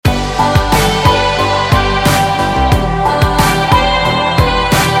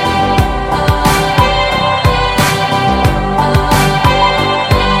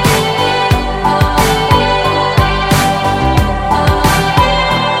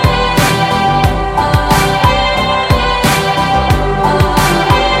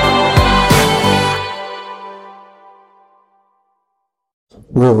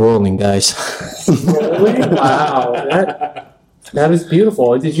We're rolling, guys. Wow, that is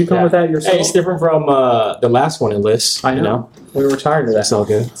beautiful. Did you come with that yourself? Hey, it's different from the last one in list. I know. We were tired of that. It's all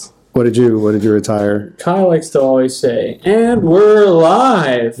good. What did you retire? Kyle likes to always say, "And we're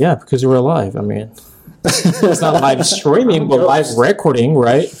live." Yeah, because we're live. I mean, it's not live streaming, but live recording,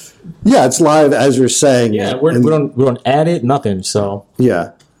 right? Yeah, it's live as you're saying. Yeah, we don't add it, nothing. So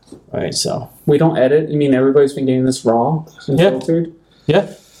yeah. All right, so we don't edit. I mean, everybody's been getting this raw and filtered.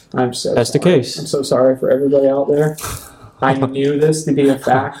 Yeah, I'm so. That's sorry. The case. I'm so sorry for everybody out there. I knew this to be a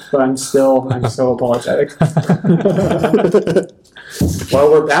fact, but I'm so apologetic. Well,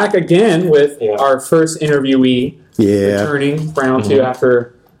 we're back again with our first interviewee. Yeah. Returning round two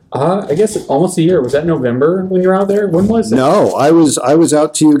after, I guess almost a year. Was that November when you were out there? When was it? No, I was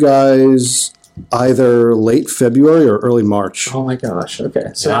out to you guys either late February or early March. Oh my gosh. Okay,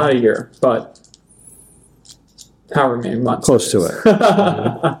 so not a year, but however many months. Close to it.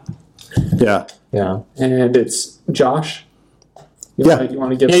 Yeah. yeah. And it's Josh. You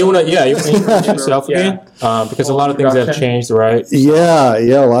want to give? Yeah, you want to introduce yourself again? Because a lot of things have changed, right?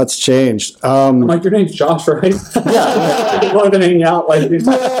 Yeah, lots changed. I'm like, your name's Josh, right? Yeah. Wanted to hang out like.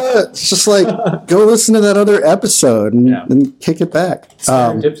 It's just like go listen to that other episode and kick it back.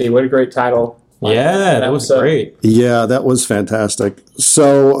 Serendipity, what a great title! Yeah, that was great. Yeah, that was fantastic.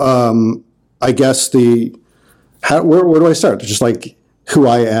 So, I guess where do I start? Just like who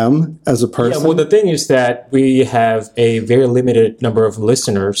I am as a person. Yeah, well, the thing is that we have a very limited number of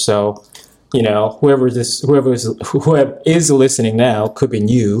listeners, so whoever is listening now could be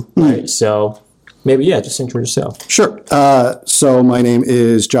new, right? So maybe just introduce yourself. Sure. So my name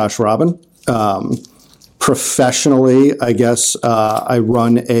is Josh Robin. Professionally, I guess I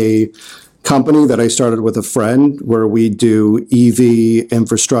run a company that I started with a friend where we do EV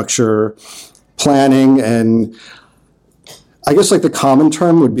infrastructure planning, and I guess like the common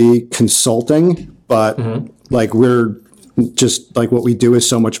term would be consulting, but like we're just like what we do is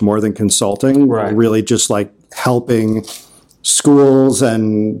so much more than consulting. Right. We're really just like helping schools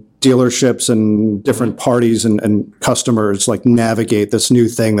and dealerships and different parties and customers like navigate this new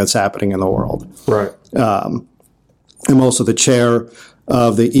thing that's happening in the world. Right. I'm also the chair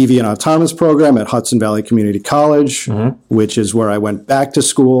of the EV and Autonomous program at Hudson Valley Community College, which is where I went back to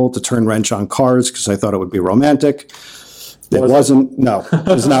school to turn wrench on cars because I thought it would be romantic. It wasn't. No, it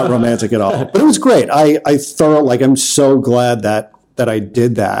was not romantic at all. But it was great. I'm so glad that I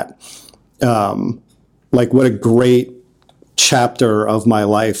did that. Like what a great chapter of my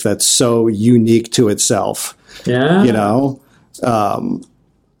life that's so unique to itself. Yeah.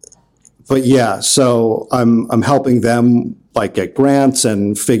 But yeah, so I'm helping them like get grants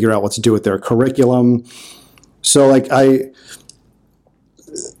and figure out what to do with their curriculum. So like I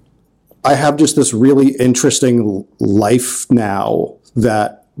have just this really interesting life now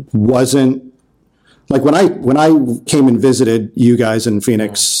that wasn't like when I came and visited you guys in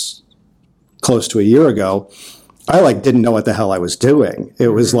Phoenix close to a year ago, I like didn't know what the hell I was doing. It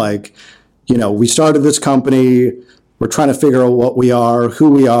was like, we started this company, we're trying to figure out what we are,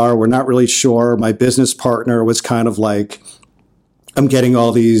 who we are, we're not really sure. My business partner was kind of like, I'm getting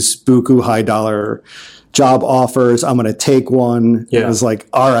all these buku high dollar job offers. I'm going to take one. Yeah. It was like,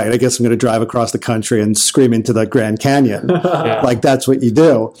 all right, I guess I'm going to drive across the country and scream into the Grand Canyon. Like that's what you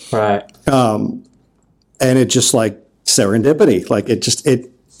do. Right. And it just like serendipity, like it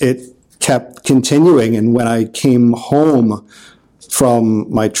kept continuing. And when I came home from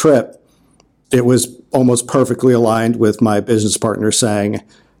my trip, it was almost perfectly aligned with my business partner saying,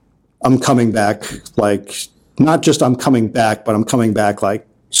 I'm coming back. Like not just I'm coming back, but I'm coming back like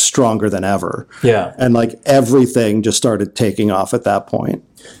stronger than ever. Yeah. And like everything just started taking off at that point.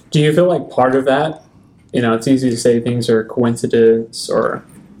 Do you feel like part of that, it's easy to say things are coincidence or,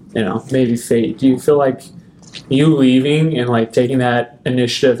 maybe fate. Do you feel like you leaving and like taking that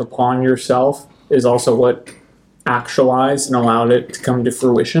initiative upon yourself is also what actualized and allowed it to come to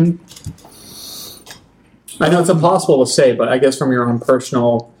fruition? I know it's impossible to say, but I guess from your own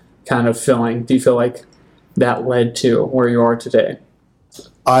personal kind of feeling, do you feel like that led to where you are today?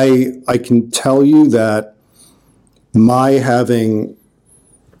 I can tell you that my having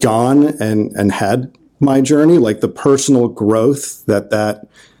gone and had my journey, like the personal growth that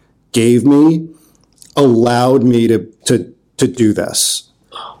gave me, allowed me to do this.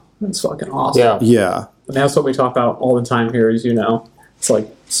 That's fucking awesome. Yeah. And that's what we talk about all the time here, as you know. It's like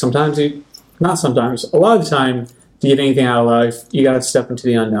not sometimes, a lot of the time, to get anything out of life, you got to step into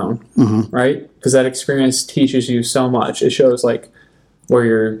the unknown, right? Because that experience teaches you so much. It shows like where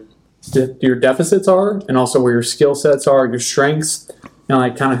your deficits are and also where your skill sets are, your strengths, and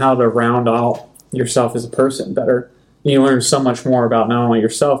like kind of how to round out yourself as a person better. you learn so much more about not only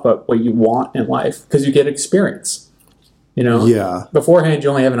yourself, but what you want in life because you get experience. You know? Yeah. Beforehand, you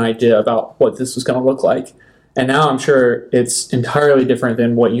only have an idea about what this was going to look like. And now I'm sure it's entirely different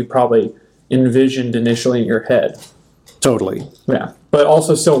than what you probably envisioned initially in your head. Totally. Yeah. But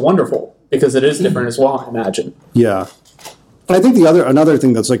also still wonderful because it is different as well, I imagine. Yeah. And I think another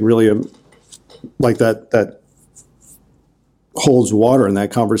thing that's like really like that holds water in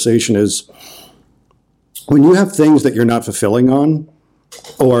that conversation is when you have things that you're not fulfilling on,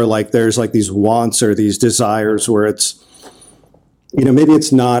 or like there's like these wants or these desires where it's, you know, maybe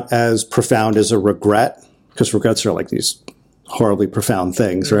it's not as profound as a regret, because regrets are like these horribly profound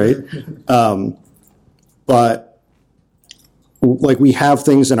things, right? But like we have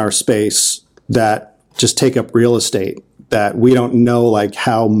things in our space that just take up real estate that we don't know like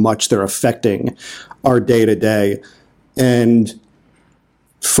how much they're affecting our day to day. And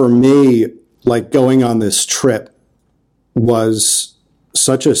for me, like going on this trip was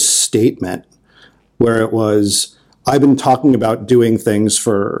such a statement where it was, I've been talking about doing things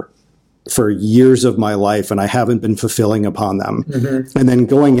for years of my life and I haven't been fulfilling upon them. Mm-hmm. And then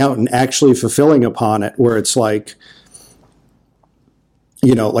going out and actually fulfilling upon it where it's like,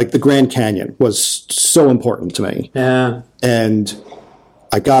 you know, like the Grand Canyon was so important to me. Yeah. And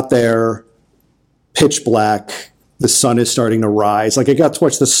I got there, pitch black, the sun is starting to rise. Like I got to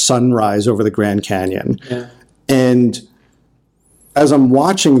watch the sunrise over the Grand Canyon. Yeah. And as I'm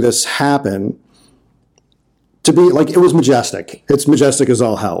watching this happen, to be like, it was majestic. It's majestic as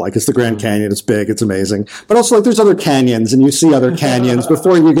all hell. Like it's the Grand Canyon. It's big. It's amazing. But also like there's other canyons and you see other canyons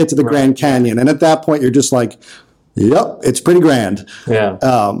before you get to the Grand Canyon. And at that point you're just like, yep, it's pretty grand. Yeah.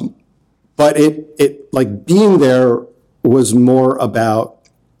 But it like being there was more about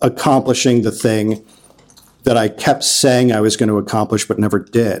accomplishing the thing that I kept saying I was going to accomplish, but never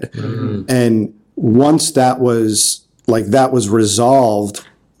did. Mm-hmm. And once that was resolved,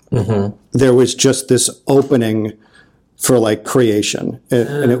 mm-hmm. there was just this opening for like creation.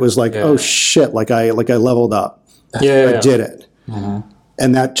 And it was like, oh shit, like I leveled up. I did it. Mm-hmm.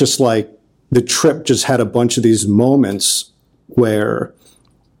 And that just like, the trip just had a bunch of these moments where,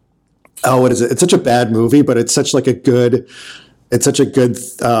 what is it? It's such a bad movie, but it's such a good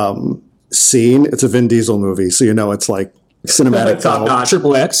scene. It's a Vin Diesel movie. So, you know, it's like cinematic.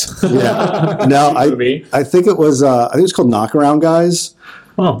 Triple X. Yeah. No, I think it was called Knockaround Guys.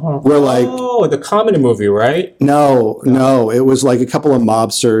 Where like the comedy movie, right? No, it was like a couple of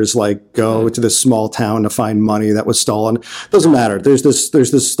mobsters like go to this small town to find money that was stolen. Doesn't matter. There's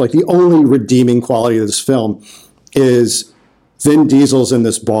this like the only redeeming quality of this film is Vin Diesel's in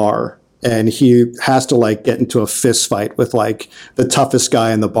this bar and he has to like get into a fist fight with like the toughest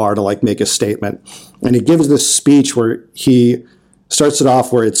guy in the bar to like make a statement. And he gives this speech where he starts it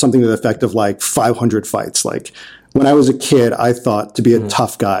off where it's something to the effect of like 500 fights. Like, when I was a kid, I thought to be a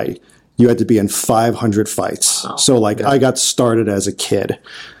tough guy, you had to be in 500 fights. Wow. So like I got started as a kid,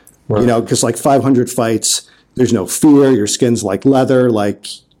 you know, because like 500 fights, there's no fear. Your skin's like leather, like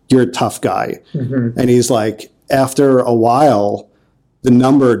you're a tough guy. Mm-hmm. And he's like, after a while, the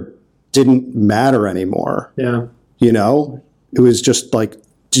number didn't matter anymore. Yeah. You know, it was just like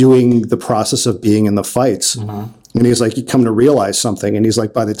doing the process of being in the fights. Mm-hmm. And he's like, you come to realize something. And he's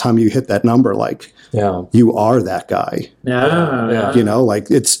like, by the time you hit that number, like, you are that guy. Yeah. You know, like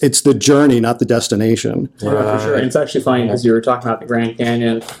it's the journey, not the destination. Yeah, for sure. And it's actually funny because you were talking about the Grand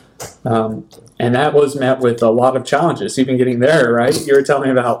Canyon. And that was met with a lot of challenges, even getting there, right? You were telling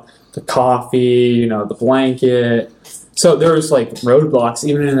me about the coffee, you know, the blanket. So there was like roadblocks,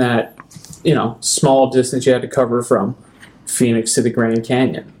 even in that, you know, small distance you had to cover from Phoenix to the Grand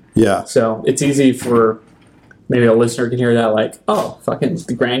Canyon. Yeah. So it's easy for maybe a listener can hear that like, oh, fucking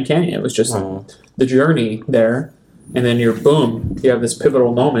the Grand Canyon. It was just the journey there. And then you have this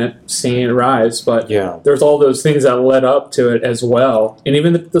pivotal moment, seeing it rise. But there's all those things that led up to it as well. And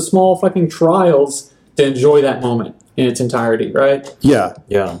even the small fucking trials to enjoy that moment in its entirety, right? Yeah.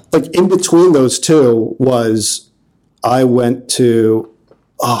 Yeah. Like in between those two was I went to,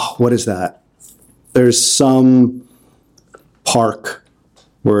 what is that? There's some park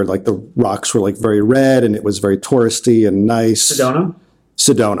where like the rocks were like very red and it was very touristy and nice.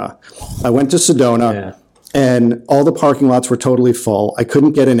 Sedona. I went to Sedona and all the parking lots were totally full. I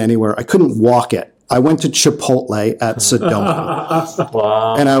couldn't get in anywhere. I couldn't walk it. I went to Chipotle at Sedona.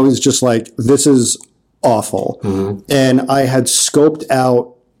 Wow. And I was just like, this is awful. Mm-hmm. And I had scoped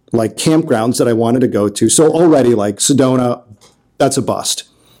out like campgrounds that I wanted to go to. So already like Sedona, that's a bust.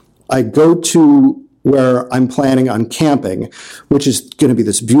 I go to where I'm planning on camping, which is going to be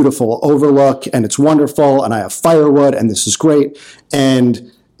this beautiful overlook and it's wonderful and I have firewood and this is great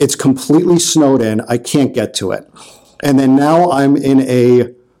and it's completely snowed in. I can't get to it. And then now I'm in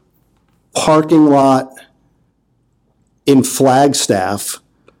a parking lot in Flagstaff,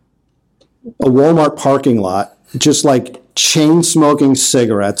 a Walmart parking lot, just like chain smoking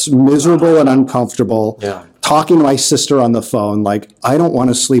cigarettes, miserable and uncomfortable, talking to my sister on the phone. Like, I don't want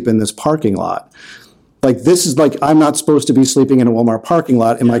to sleep in this parking lot. Like, this is like, I'm not supposed to be sleeping in a Walmart parking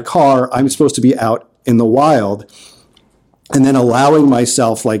lot. In my car, I'm supposed to be out in the wild. And then allowing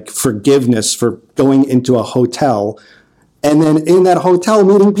myself like forgiveness for going into a hotel. And then in that hotel,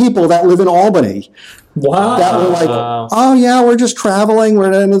 meeting people that live in Albany. Wow. That were like, oh yeah, we're just traveling.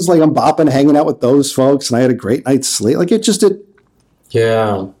 And it's like, I'm bopping, hanging out with those folks. And I had a great night's sleep. Like, it just,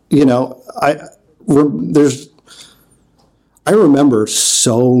 you know, I remember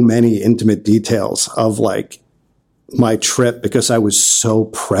so many intimate details of like my trip because I was so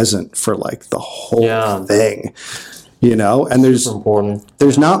present for like the whole thing, you know, and there's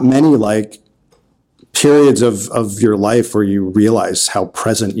not many like periods of your life where you realize how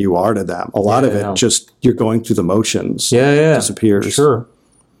present you are to them. A lot of it just you're going through the motions. Disappears. Sure.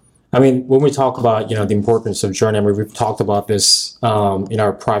 I mean, when we talk about, you know, the importance of journey, I mean, we've talked about this in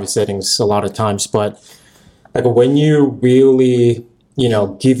our private settings a lot of times, but like when you really, you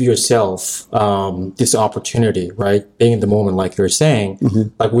know, give yourself this opportunity, right? Being in the moment, like you're saying,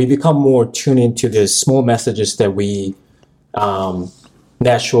 like we become more tuned into the small messages that we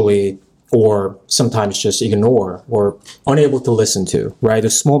naturally or sometimes just ignore or unable to listen to, right? The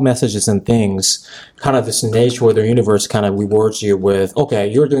small messages and things, kind of this nature where the universe kind of rewards you with, okay,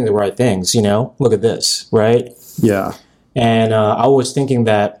 you're doing the right things, you know, look at this, right? Yeah. And I was thinking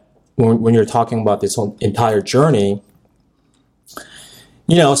that when you're talking about this whole entire journey,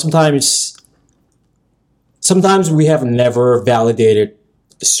 you know, sometimes we have never validated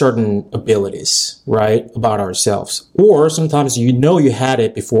certain abilities, right, about ourselves. Or sometimes you know you had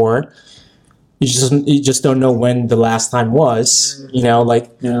it before, you just don't know when the last time was, you know,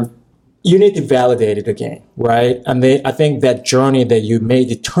 like you need to validate it again, right? And I think that journey that you made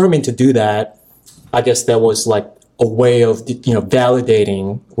determined to do that, I guess that was like a way of, you know,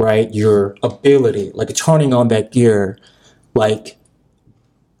 validating, right, your ability, like turning on that gear, like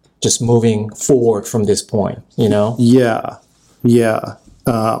just moving forward from this point, you know? Yeah. It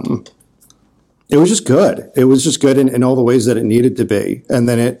was just good. It was just good in all the ways that it needed to be. And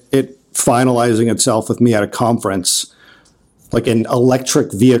then it finalizing itself with me at a conference, like an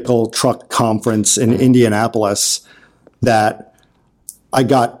electric vehicle truck conference in Indianapolis that I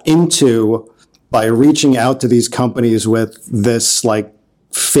got into by reaching out to these companies with this like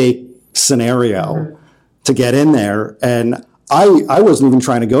fake scenario to get in there. And I wasn't even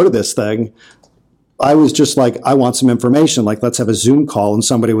trying to go to this thing. I was just like, I want some information. Like, let's have a Zoom call. And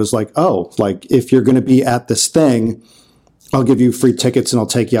somebody was like, oh, like if you're going to be at this thing, I'll give you free tickets and I'll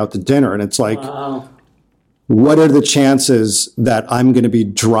take you out to dinner. And it's like, what are the chances that I'm going to be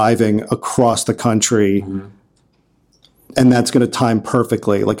driving across the country and that's going to time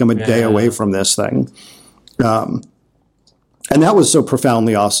perfectly? Like I'm a day away from this thing. And that was so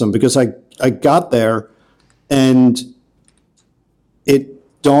profoundly awesome because I got there and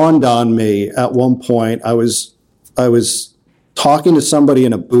it dawned on me at one point. I was talking to somebody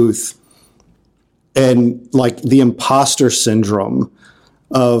in a booth and like the imposter syndrome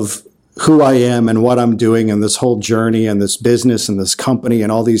of who I am and what I'm doing and this whole journey and this business and this company and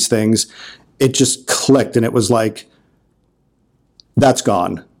all these things, it just clicked. And it was like, that's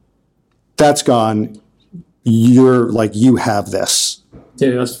gone. That's gone. You're like, you have this.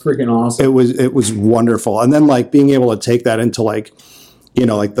 Dude, that's freaking awesome. It was wonderful. And then like being able to take that into like, you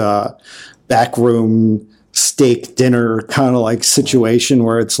know, like the back room steak dinner kind of like situation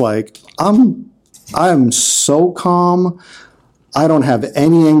where it's like, I'm so calm. I don't have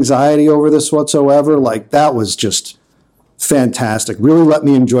any anxiety over this whatsoever. Like that was just fantastic. Really let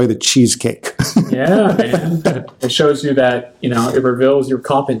me enjoy the cheesecake. Yeah, man. It shows you that, you know, it reveals your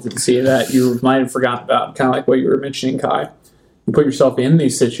competency that you might have forgotten about, kind of like what you were mentioning, Kai. You put yourself in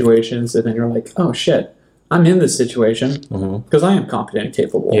these situations and then you're like, oh shit, I'm in this situation because I am competent and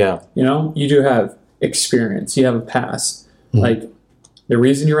capable. Yeah. You know, you do have experience. You have a past. Like, the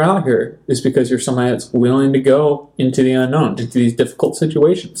reason you're out here is because you're somebody that's willing to go into the unknown, into these difficult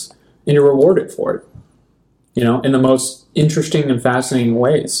situations, and you're rewarded for it, you know, in the most interesting and fascinating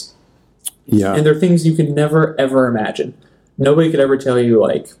ways. Yeah. And they're things you could never, ever imagine. Nobody could ever tell you,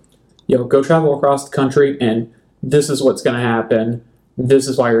 like, yo, go travel across the country, and this is what's going to happen. This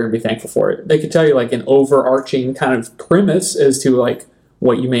is why you're going to be thankful for it. They could tell you, like, an overarching kind of premise as to, like,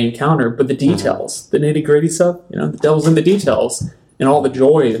 what you may encounter, but the details, the nitty-gritty stuff, you know, the devil's in the details. And all the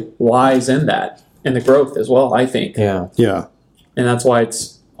joy lies in that, and the growth as well, I think. Yeah. Yeah. And that's why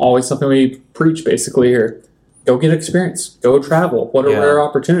it's always something we preach basically here. go get experience, go travel. What a rare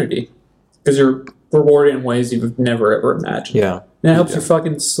opportunity, because you're rewarded in ways you've never ever imagined. Yeah. And it helps you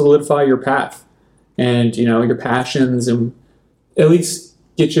fucking solidify your path and, your passions, and at least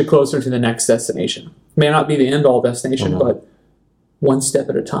get you closer to the next destination. May not be the end all destination, but one step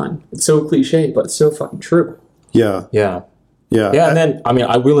at a time. It's so cliche, but it's so fucking true. Yeah. Yeah. Yeah. Yeah. And then,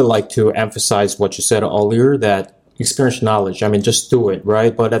 I really like to emphasize what you said earlier, that experience knowledge. Just do it,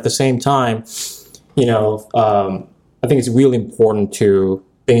 right? But at the same time, I think it's really important to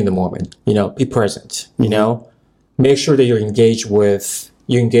be in the moment, be present, make sure that you engage with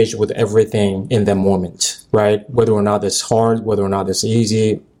everything in that moment, right? Whether or not it's hard, whether or not it's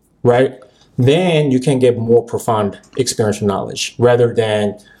easy, right? Then you can get more profound experiential knowledge rather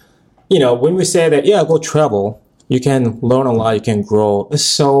than, when we say that, go travel, you can learn a lot, you can grow. It's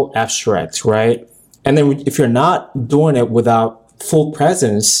so abstract, right? And then if you're not doing it without full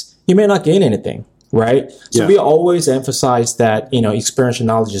presence, you may not gain anything, right? So we always emphasize that, experiential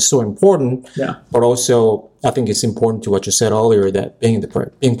knowledge is so important, but also I think it's important to what you said earlier, that being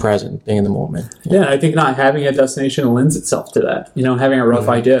present, being in the moment. Yeah, I think not having a destination lends itself to that, having a rough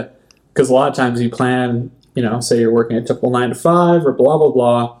idea. Because a lot of times you plan, say you're working a typical 9 to 5 or blah, blah,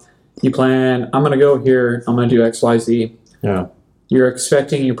 blah. You plan, I'm going to go here, I'm going to do X, Y, Z. Yeah. You're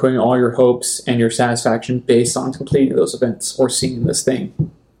putting all your hopes and your satisfaction based on completing those events or seeing this thing.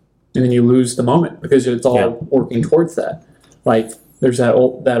 And then you lose the moment because it's all working towards that. Like there's that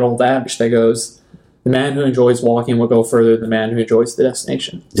old adage that goes, the man who enjoys walking will go further than the man who enjoys the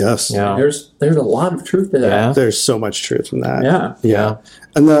destination. Yes. Yeah. There's a lot of truth to that. Yeah. There's so much truth in that. Yeah. Yeah.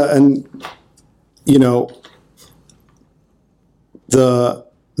 And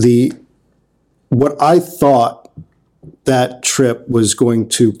what I thought that trip was going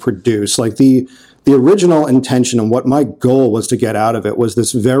to produce, like the original intention and what my goal was to get out of it, was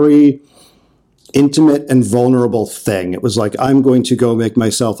this very intimate and vulnerable thing. It was like, I'm going to go make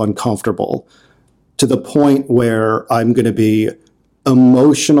myself uncomfortable to the point where I'm going to be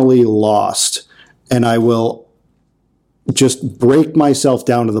emotionally lost, and I will just break myself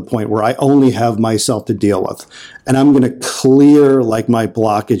down to the point where I only have myself to deal with. And I'm going to clear like my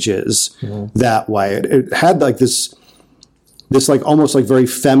blockages that way. It had like this like almost like very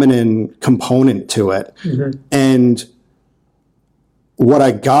feminine component to it. And what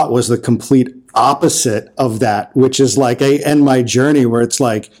I got was the complete opposite of that, which is like I end my journey where it's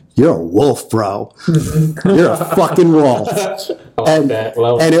like, you're a wolf, bro. You're a fucking wolf. And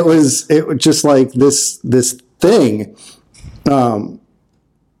it was just like this thing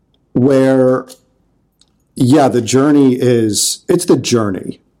where the journey it's the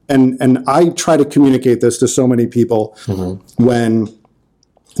journey. And I try to communicate this to so many people when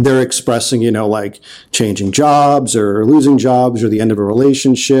they're expressing, like changing jobs or losing jobs or the end of a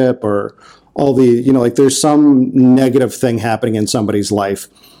relationship or all the, like there's some negative thing happening in somebody's life.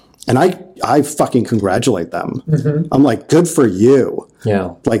 And I fucking congratulate them. I'm like, good for you.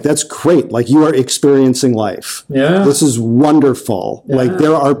 Yeah. Like, that's great. Like, you are experiencing life. Yeah. This is wonderful. Yeah. Like,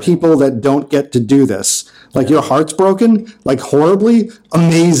 there are people that don't get to do this. Like, your heart's broken, like, horribly,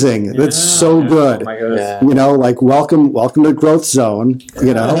 amazing. That's so good. Oh my goodness. Yeah. Like, welcome to Growth Zone, I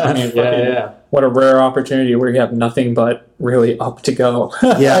mean, what a rare opportunity where you have nothing but really up to go.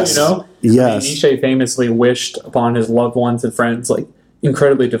 Yes. Yes. I mean, Nietzsche famously wished upon his loved ones and friends, like,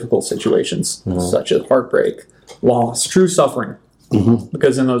 incredibly difficult situations, such as heartbreak, loss, true suffering.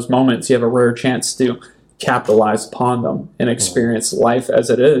 Because in those moments, you have a rare chance to capitalize upon them and experience life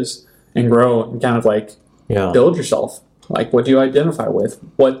as it is and grow and kind of like build yourself. Like, what do you identify with?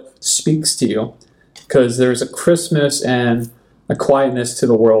 What speaks to you? Because there's a crispness and a quietness to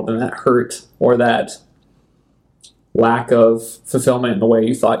the world, and that hurt or that lack of fulfillment in the way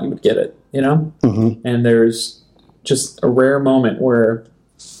you thought you would get it, And there's just a rare moment where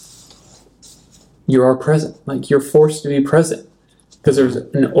you are present. Like, you're forced to be present because there's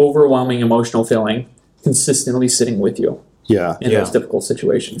an overwhelming emotional feeling consistently sitting with you in those difficult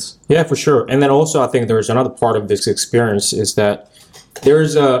situations. Yeah, for sure. And then also I think there's another part of this experience is that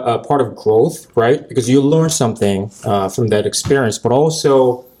there's a part of growth, right? Because you learn something from that experience, but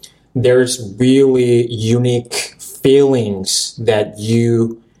also there's really unique feelings that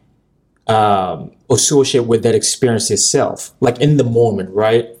you associate with that experience itself, like in the moment,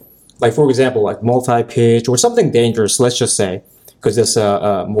 right? Like, for example, like multi-pitch or something dangerous, let's just say, because that's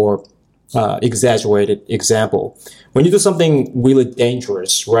a more exaggerated example. When you do something really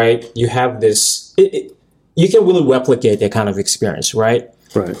dangerous, right, you have this, you can really replicate that kind of experience, right?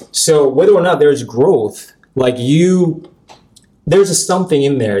 Right. So whether or not there's growth, like there's a something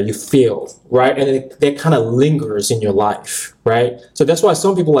in there you feel, right? And that kind of lingers in your life, right? So that's why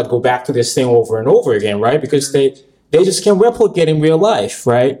some people like go back to this thing over and over again, right? Because they just can't replicate in real life,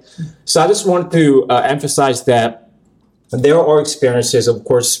 right? So I just want to emphasize that there are experiences, of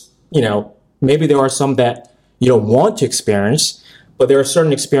course, maybe there are some that you don't want to experience, but there are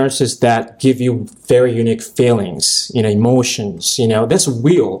certain experiences that give you very unique feelings, emotions, that's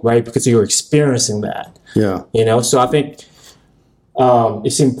real, right? Because you're experiencing that. Yeah. So I think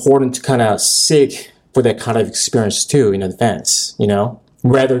it's important to kind of seek for that kind of experience too in advance,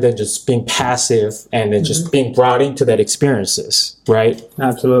 rather than just being passive and then just being brought into that experiences, right?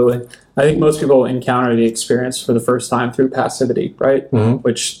 Absolutely. I think most people encounter the experience for the first time through passivity, right?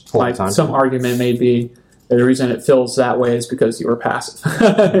 Which, like, some argument may be that the reason it feels that way is because you were passive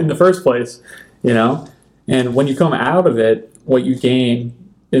in the first place, And when you come out of it, what you gain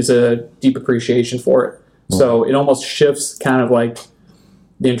is a deep appreciation for it. So it almost shifts kind of like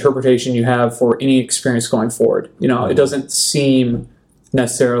the interpretation you have for any experience going forward. It doesn't seem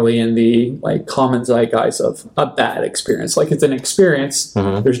necessarily in the like common zeitgeist of a bad experience. Like, it's an experience.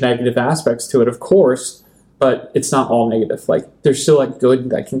 There's negative aspects to it, of course, but it's not all negative. Like, there's still like good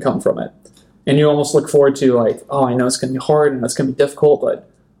that can come from it. And you almost look forward to like, oh, I know it's going to be hard and it's going to be difficult, but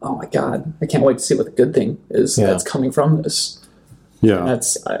oh my God, I can't wait to see what the good thing is that's coming from this. Yeah.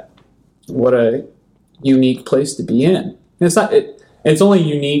 That's what a unique place to be in. And it's only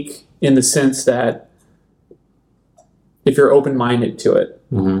unique in the sense that if you're open-minded to it,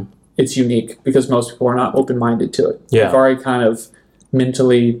 it's unique because most people are not open-minded to it. Yeah. They've already kind of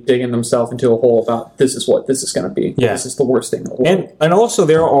mentally digging themselves into a hole about this is what this is going to be. Yeah. This is the worst thing in the world. And also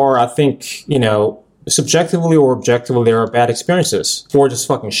there are, I think, subjectively or objectively, there are bad experiences or just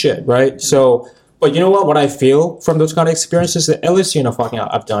fucking shit, right? So, but you know what I feel from those kind of experiences, that at least, fucking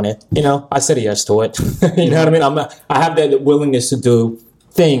I've done it. I said yes to it. You know what I mean? I have that willingness to do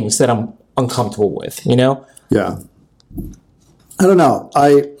things that I'm uncomfortable with, Yeah. I don't know.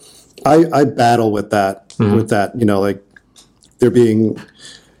 I battle with that, like there being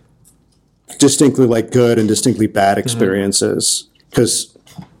distinctly like good and distinctly bad experiences. Because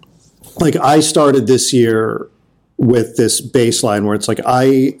like I started this year with this baseline where it's like,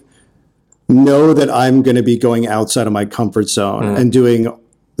 I know that I'm going to be going outside of my comfort zone and doing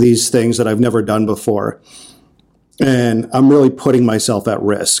these things that I've never done before. And I'm really putting myself at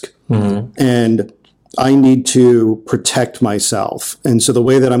risk. And I need to protect myself. And so the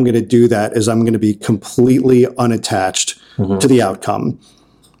way that I'm going to do that is I'm going to be completely unattached to the outcome.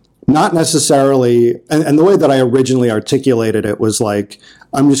 Not necessarily, and the way that I originally articulated it was like,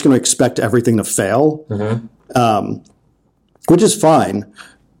 I'm just going to expect everything to fail, which is fine.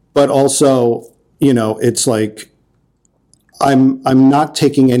 But also, it's like, I'm not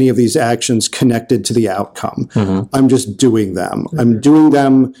taking any of these actions connected to the outcome. I'm just doing them. I'm doing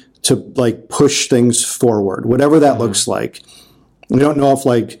them to like push things forward, whatever that looks like. We don't know if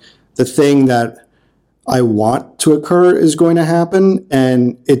like the thing that I want to occur is going to happen,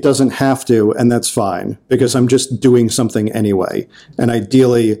 and it doesn't have to, and that's fine because I'm just doing something anyway. And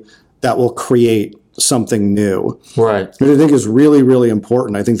ideally that will create something new. Right. And I think is really, really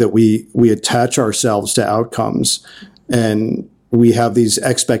important. I think that we attach ourselves to outcomes and we have these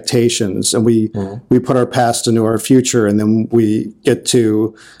expectations and we put our past into our future, and then we get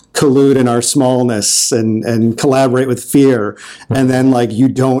to collude in our smallness and collaborate with fear. And then like you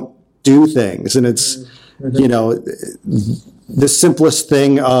don't do things. And it's, the simplest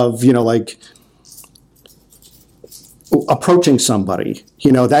thing of, like approaching somebody,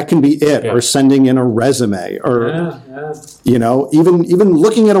 that can be it, or sending in a resume or, even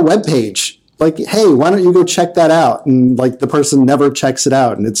looking at a web page. Like, hey, why don't you go check that out? And like the person never checks it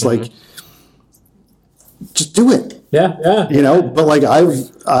out. And it's like, just do it. Yeah. But like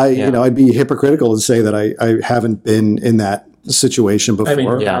I'd be hypocritical to say that I haven't been in that situation before. I mean,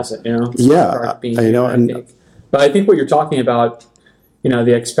 who hasn't, But I think what you're talking about,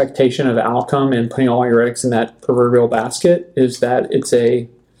 the expectation of outcome and putting all your eggs in that proverbial basket is that it's a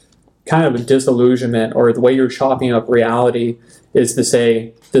kind of a disillusionment, or the way you're chopping up reality is to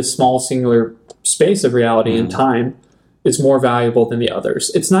say this small singular space of reality and time is more valuable than the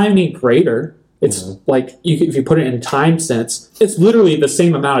others. It's not any greater. It's like, if you put it in time sense, it's literally the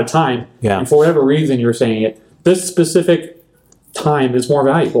same amount of time. Yeah. And for whatever reason you're saying it, this specific time is more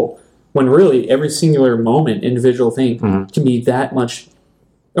valuable. When really every singular moment, individual thing can be that much,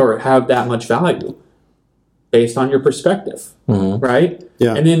 or have that much value based on your perspective, right?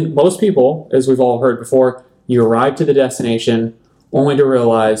 Yeah. And then most people, as we've all heard before, you arrive to the destination only to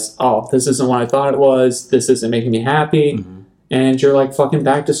realize, oh, this isn't what I thought it was. This isn't making me happy. And you're like fucking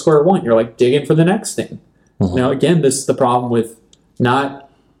back to square one. You're like digging for the next thing. Again, this is the problem with not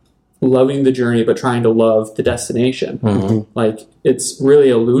loving the journey, but trying to love the destination. Mm-hmm. Like, it's really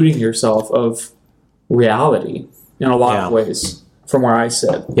eluding yourself of reality in a lot of ways from where I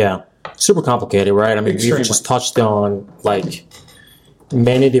sit. Yeah. Super complicated, right? I mean, Extremely. we've just touched on like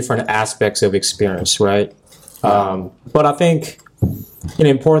many different aspects of experience, right? But I think an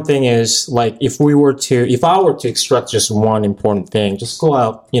important thing is like if I were to extract just one important thing, just go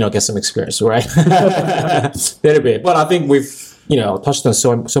out, get some experience, right? Little bit. But I think we've, touched on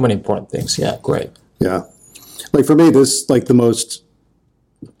so many important things. Yeah, great. Yeah. Like for me, this like the most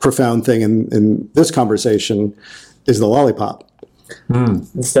profound thing in this conversation is the lollipop.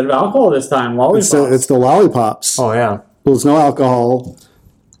 Instead of alcohol this time, lollipops. It's the lollipops. Oh yeah. Well, there's no alcohol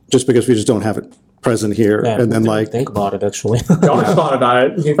just because we just don't have it present here. Yeah, and then like think about it actually. John thought about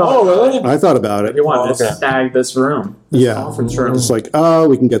it. He thought, really? I thought about it. he wanted okay. to snag this room. Yeah. Conference room. It's like, oh,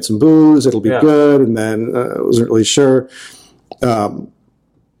 we can get some booze. It'll be Yeah. good. And then I wasn't really sure.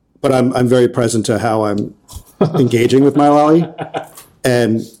 But I'm very present to how I'm engaging with my lolly.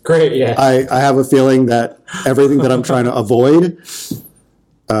 And Great, yeah. I have a feeling that everything that I'm trying to avoid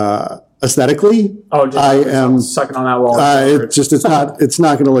aesthetically, Oh, just I am sucking on that wall. it's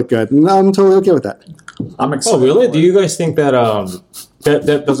not going to look good. And I'm totally okay with that. I'm Oh excited. really? Do you guys think that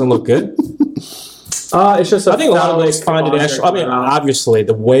that doesn't look good? It's just I think a lot of ladies find it actually. I mean, obviously,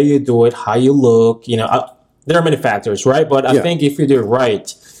 the way you do it, how you look, there are many factors, right? But I Yeah. think if you do it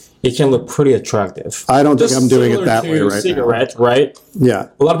right, it can look pretty attractive. I don't think Just I'm doing it similar that to way right now. cigarette, right? Yeah.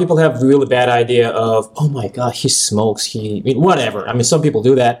 A lot of people have a really bad idea of, oh my god, he smokes, whatever. I mean, some people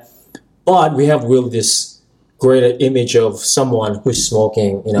do that, but we have really this great image of someone who's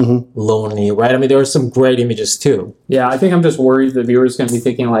smoking, lonely, right? I mean, there are some great images too. Yeah, I think I'm just worried the viewer's going to be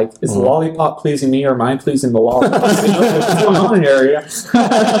thinking, like, is the lollipop pleasing me or am I pleasing the lollipop? What's going on here?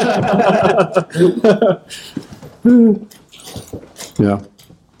 Yeah.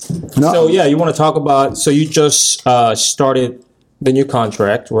 No, So yeah, you want to talk about? So you just started the new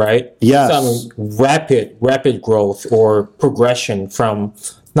contract, right? Yes. Some rapid growth or progression from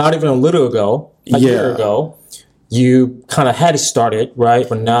not even a little ago, a year Yeah. ago. You kind of had it started, right?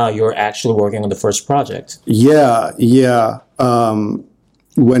 But now you're actually working on the first project. Yeah.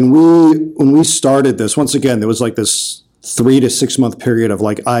 When we started this, once again, there was like this 3 to 6 month period of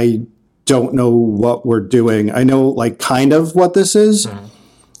like, I don't know what we're doing. I know like kind of what this is.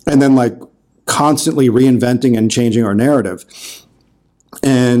 And then like constantly reinventing and changing our narrative.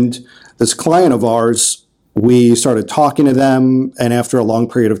 And this client of ours, we started talking to them. And after a long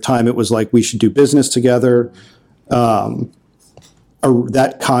period of time, it was like, we should do business together. That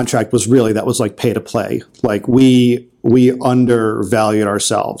contract was like pay to play. Like we undervalued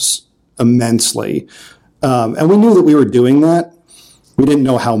ourselves immensely. And we knew that we were doing that. We didn't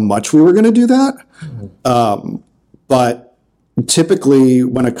know how much we were going to do that. But typically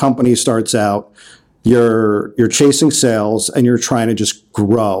when a company starts out, you're chasing sales and you're trying to just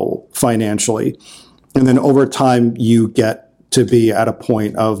grow financially. And then over time you get to be at a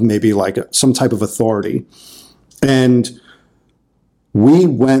point of maybe like some type of authority. And we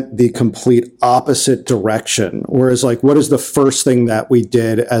went the complete opposite direction. Whereas like, what is the first thing that we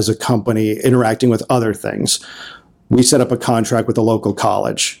did as a company interacting with other things? We set up a contract with a local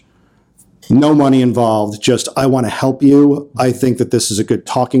college. No money involved, just I want to help you. I think that this is a good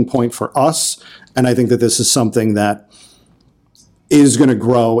talking point for us. And I think that this is something that is going to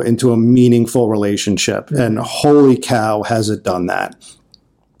grow into a meaningful relationship. And holy cow, has it done that.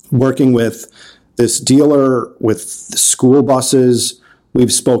 Working with this dealer, with school buses,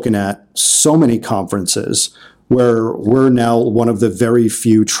 we've spoken at so many conferences where we're now one of the very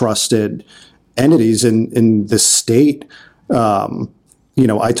few trusted entities in the state.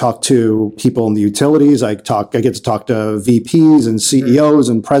 I talk to people in the utilities. I get to talk to VPs and CEOs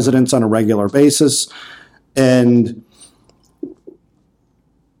and presidents on a regular basis. And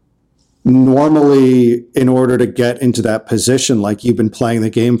normally, in order to get into that position, like you've been playing the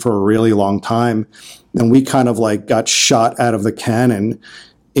game for a really long time, and we kind of like got shot out of the cannon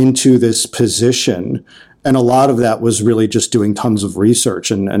into this position. And a lot of that was really just doing tons of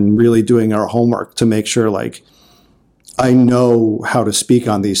research and really doing our homework to make sure like, I know how to speak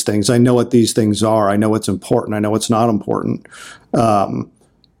on these things. I know what these things are. I know what's important. I know what's not important. And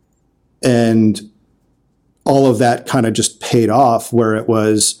all of that kind of just paid off where it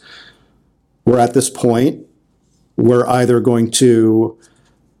was, we're at this point, we're either going to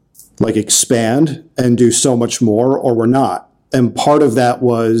like expand and do so much more or we're not. And part of that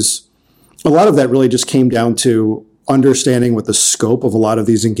was, a lot of that really just came down to understanding what the scope of a lot of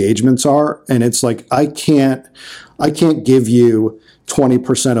these engagements are. And it's like, I can't give you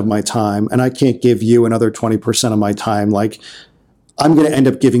 20% of my time and I can't give you another 20% of my time. Like I'm going to end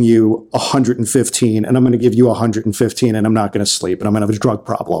up giving you 115 and I'm going to give you 115 and I'm not going to sleep and I'm going to have a drug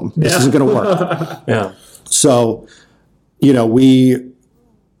problem. This isn't going to work. Yeah. So, you know, we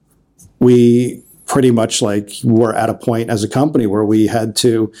pretty much like were at a point as a company where we had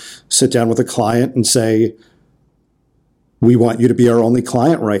to sit down with a client and say, we want you to be our only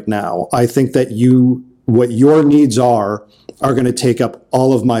client right now. I think that what your needs are going to take up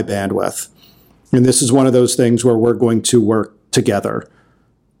all of my bandwidth. And this is one of those things where we're going to work together.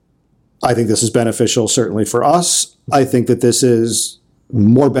 I think this is beneficial, certainly for us. I think that this is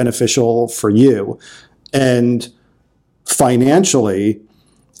more beneficial for you. And financially,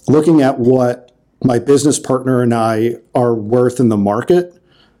 looking at what my business partner and I are worth in the market,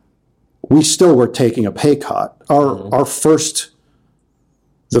 we still were taking a pay cut. The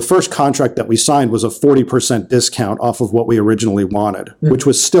first contract that we signed was a 40% discount off of what we originally wanted, which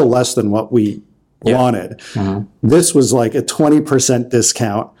was still less than what we wanted. This was like a 20%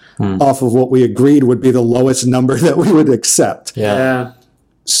 discount off of what we agreed would be the lowest number that we would accept. Yeah.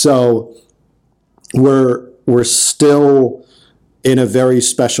 So we're still in a very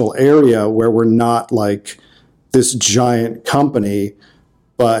special area where we're not like this giant company.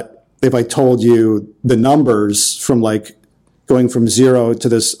 But if I told you the numbers from like going from 0 to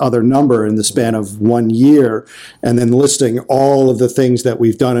this other number in the span of 1 year, and then listing all of the things that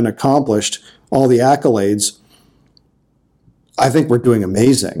we've done and accomplished, all the accolades, I think we're doing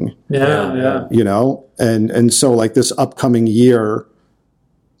amazing. Yeah. You know? And so like this upcoming year,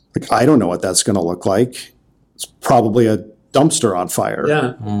 like I don't know what that's going to look like. It's probably a dumpster on fire.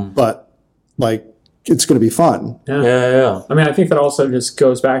 Yeah. But like it's going to be fun. Yeah. I mean, I think that also just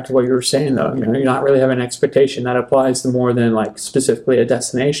goes back to what you were saying, though. You know, you're not really having an expectation that applies to more than like specifically a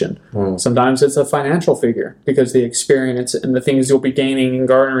destination. Sometimes it's a financial figure because the experience and the things you'll be gaining and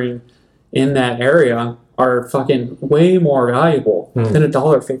garnering in that area are fucking way more valuable than a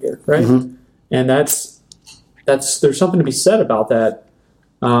dollar figure, right? And that's there's something to be said about that.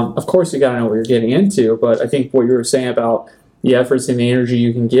 Of course, you got to know what you're getting into, but I think what you were saying about the efforts and the energy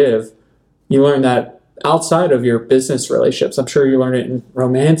you can give, you learn that outside of your business relationships. I'm sure you learn it in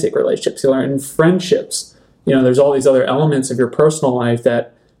romantic relationships. You learn it in friendships. You know, there's all these other elements of your personal life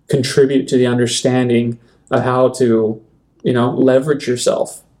that contribute to the understanding of how to, you know, leverage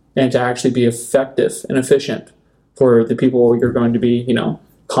yourself and to actually be effective and efficient for the people you're going to be, you know,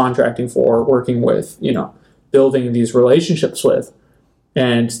 contracting for, working with, you know, building these relationships with.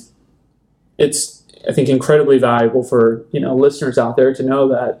 And it's, I think, incredibly valuable for, you know, listeners out there to know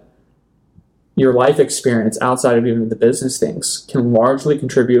that your life experience outside of even the business things can largely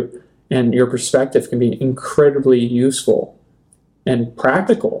contribute, and your perspective can be incredibly useful and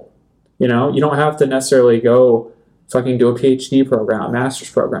practical. You know, you don't have to necessarily go fucking do a PhD program, master's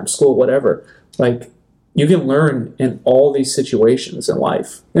program, school, whatever. Like, you can learn in all these situations in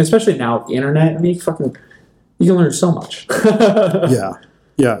life, and especially now with the internet. I mean, you can learn so much.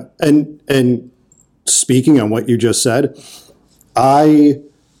 Yeah. And speaking on what you just said, I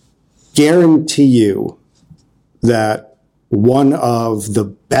guarantee you that one of the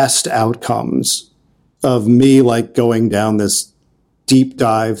best outcomes of me like going down this deep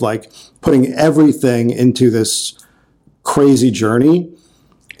dive, like putting everything into this crazy journey,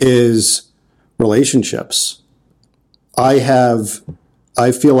 is relationships.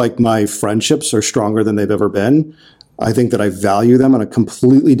 I feel like my friendships are stronger than they've ever been. I think that I value them on a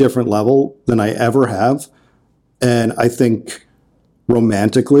completely different level than I ever have. And I think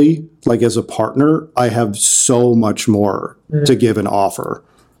romantically, like as a partner, I have so much more to give and offer.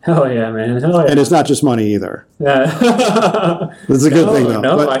 Hell yeah, man. Hell yeah. And it's not just money either. Yeah. It's a good thing, though.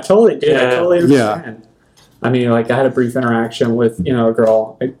 No, I totally did. I totally understand. Yeah. I mean, like, I had a brief interaction with, you know, a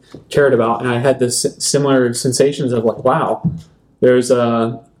girl I cared about, and I had this similar sensations of like, wow, there's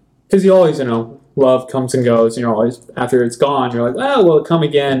because you always, you know, love comes and goes, and you're always, after it's gone, you're like, oh, will it come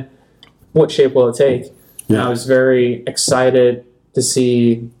again? What shape will it take? Yeah. And I was very excited to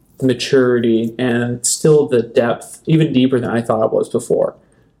see the maturity and still the depth, even deeper than I thought it was before.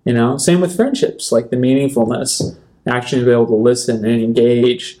 You know, same with friendships, like the meaningfulness, actually be able to listen and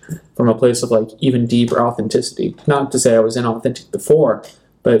engage from a place of like even deeper authenticity. Not to say I was inauthentic before,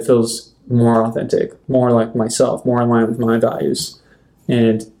 but it feels more authentic, more like myself, more in line with my values.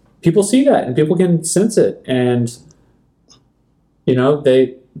 And people see that and people can sense it, and you know,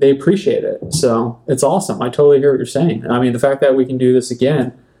 they appreciate it. So it's awesome. I totally hear what you're saying. I mean, the fact that we can do this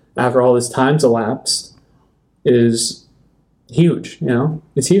again after all this time's elapsed is huge. You know,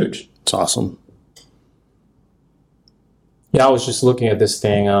 it's huge. It's awesome. Yeah, I was just looking at this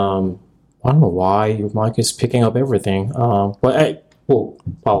thing. I don't know why your mic is picking up everything. But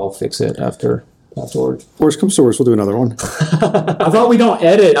I'll fix it after. afterward. Worst comes to worst, we'll do another one. I thought we don't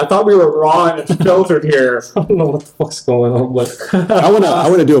edit. I thought we were raw and filtered here. I don't know what the fuck's going on, but I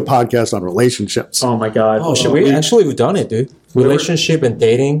want to do a podcast on relationships. Oh my god. oh, should we? Actually, we've done it, dude. Relationship and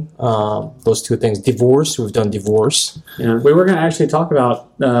dating, those two things. Divorce, we've done divorce. Yeah, we were going to actually talk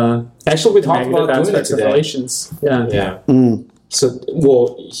about Actually, we talked negative about doing it aspects of today. relations. Yeah. Yeah. Mm. So,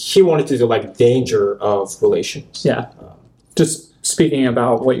 well, he wanted to do like danger of relations. Yeah. Just speaking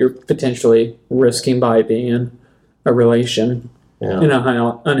about what you're potentially risking by being in a relation Yeah. in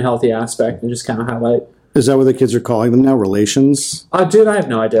an unhealthy aspect, and just kind of highlight. Is that what the kids are calling them now? Relations? Dude, I have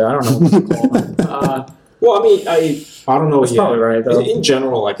no idea. I don't know what to call them. Well, I mean, I don't know. That's probably right, though. In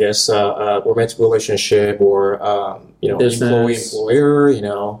general, I guess romantic relationship or Business. employer,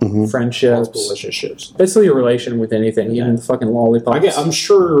 Friendships. multiple relationships. Basically, a relation with anything, even the fucking lollipops. I'm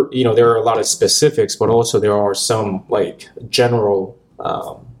sure there are a lot of specifics, but also there are some like general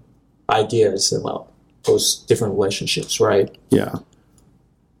ideas about those different relationships, right? Yeah.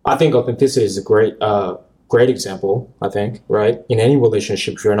 I think authenticity is a great example. I think, right? In any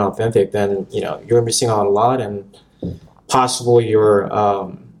relationship, if you're not authentic, then you're missing out a lot, and possibly you're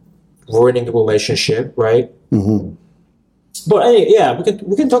ruining the relationship, right? Mm-hmm. But hey, yeah,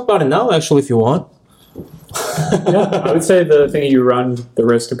 we can talk about it now, actually, if you want. Yeah, I would say the thing you run the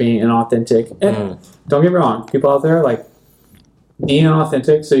risk of being inauthentic. And don't get me wrong, people out there, like, being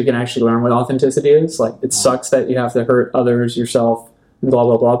inauthentic so you can actually learn what authenticity is. Like, it sucks that you have to hurt others, yourself, and blah,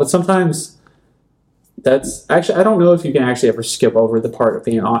 blah, blah. But sometimes that's actually, I don't know if you can actually ever skip over the part of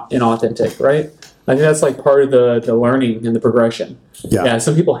being inauthentic, right? I think that's like part of the learning and the progression. Yeah.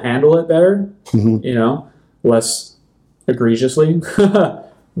 Some people handle it better, less egregiously.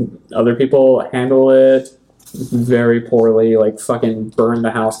 Other people handle it very poorly, like fucking burn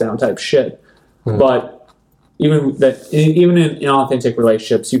the house down type shit. But even in inauthentic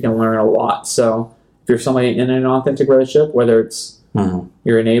relationships, you can learn a lot. So if you're somebody in an authentic relationship, whether it's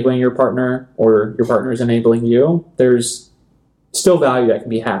you're enabling your partner or your partner is enabling you, there's still value that can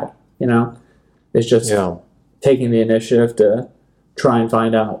be had. It's just taking the initiative to try and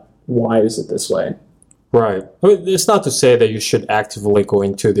find out why is it this way. Right. I mean, it's not to say that you should actively go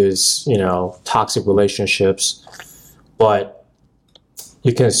into these, toxic relationships, but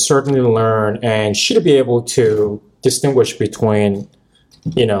you can certainly learn and should be able to distinguish between,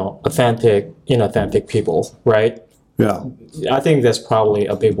 authentic, inauthentic people, right? Yeah. I think that's probably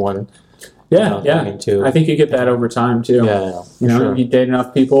a big one. Yeah. Into, I think you get that over time too. Yeah. If you date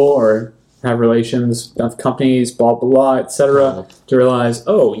enough people or have relations, enough companies, blah, blah, blah, etc., to realize,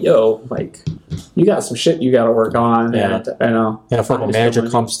 you got some shit you got to work on. Yeah. And if a manager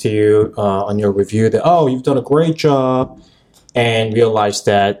comes to you on your review that, you've done a great job, and realize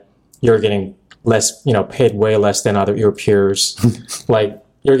that you're getting less, paid way less than your peers, like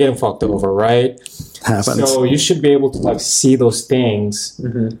you're getting fucked over, right? Happens. So you should be able to see those things,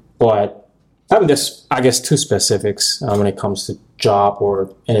 but I mean, there's, I guess, two specifics when it comes to job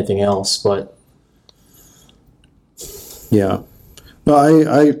or anything else, but yeah. No,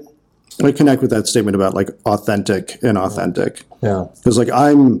 I connect with that statement about authentic and authentic. yeah. Because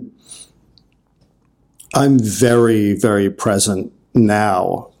I'm very, very present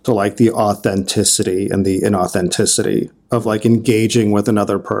now to the authenticity and the inauthenticity of engaging with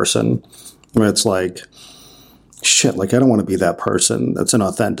another person. Where it's shit, I don't want to be that person that's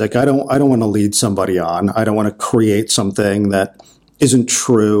inauthentic. I don't want to lead somebody on. I don't want to create something that isn't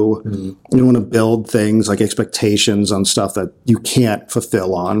true. You don't want to build things like expectations on stuff that you can't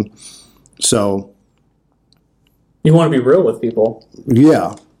fulfill on. So you want to be real with people.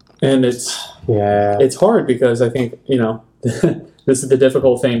 Yeah. And it's hard because I think, this is the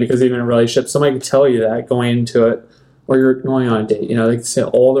difficult thing, because even in a relationship, somebody could tell you that going into it, or you're going on a date, they can say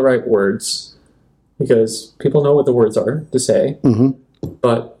all the right words because people know what the words are to say.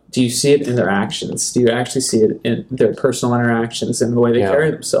 But do you see it in their actions? Do you actually see it in their personal interactions and the way they carry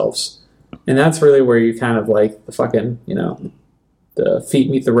themselves? And that's really where you kind of the fucking, the feet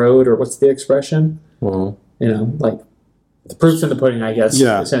meet the road, or what's the expression? The proof's in the pudding, I guess,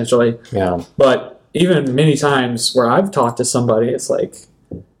 essentially. Yeah. But even many times where I've talked to somebody, it's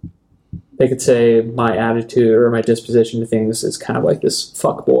they could say my attitude or my disposition to things is kind of this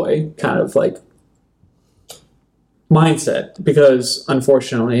fuck boy kind of mindset, because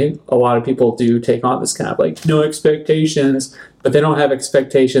unfortunately a lot of people do take on this kind of no expectations, but they don't have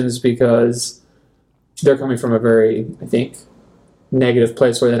expectations because they're coming from a very, I think, negative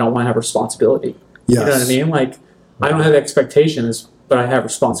place where they don't want to have responsibility. Yes. You know what I mean? I don't have expectations, but I have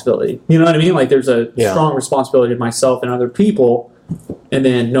responsibility. You know what I mean? There's a strong responsibility to myself and other people, and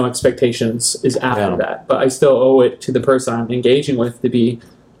then no expectations is after that. But I still owe it to the person I'm engaging with to be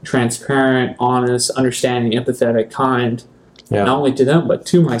transparent, honest, understanding, empathetic, kind, Yeah. not only to them, but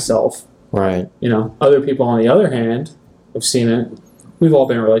to myself. Right. You know, other people, on the other hand, I've seen it. We've all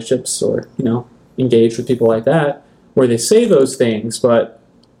been in relationships or, you know, engaged with people like that, where they say those things, but,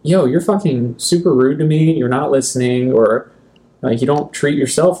 yo, you're fucking super rude to me, you're not listening, or like you don't treat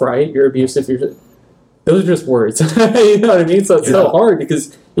yourself right, you're abusive, those are just words. You know what I mean? So it's so hard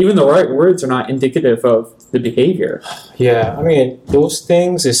because even the right words are not indicative of the behavior. Yeah, I mean, those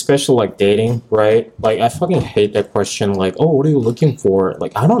things, especially like dating, right? Like, I fucking hate that question, like, oh, what are you looking for?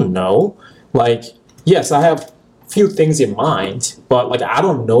 Like, I don't know. Like, yes, I have few things in mind, but like, I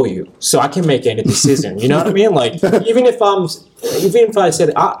don't know you, so I can make any decision. You know what I mean? Like, even if I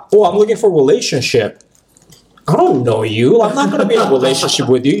said, I'm looking for a relationship, I don't know you. I'm not going to be in a relationship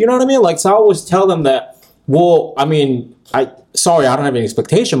with you. You know what I mean? Like, so I always tell them that, well, I mean, I don't have any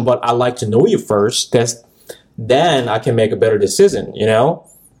expectation, but I like to know you first. Then I can make a better decision, you know?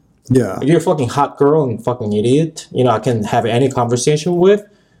 Yeah. If you're a fucking hot girl and fucking idiot, you know, I can have any conversation with.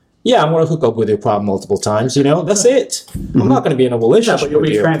 Yeah, I'm going to hook up with you probably multiple times, you know? That's it. I'm not going to be in a relationship but you'll with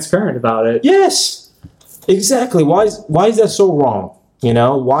be you. transparent about it. Yes, exactly. Why is that so wrong? You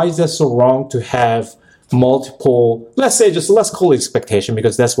know, why is that so wrong to have multiple, let's call it expectation,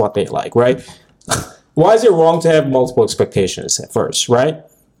 because that's what they like, right? Why is it wrong to have multiple expectations at first, right?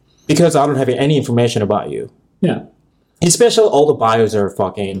 Because I don't have any information about you. Yeah. Especially all the bios are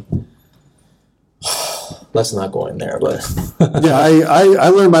fucking, let's not go in there, but Yeah, I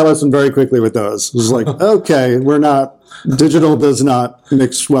learned my lesson very quickly with those. It was like, okay, digital does not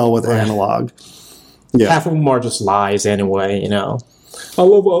mix well with analog. Yeah. half of them are just lies anyway, you know. I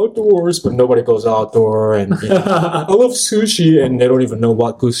love outdoors, but nobody goes outdoor, and you know, I love sushi, and they don't even know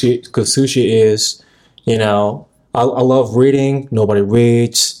what sushi is, you know. I love reading, nobody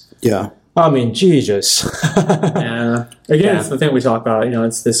reads. Yeah. I mean, Jesus. Yeah. Again, it's the thing we talk about, you know,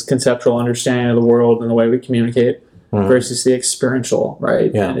 it's this conceptual understanding of the world and the way we communicate versus the experiential,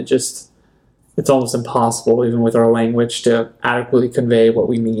 right? Yeah. And it's almost impossible, even with our language, to adequately convey what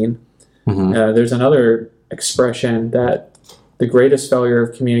we mean. There's another expression that the greatest failure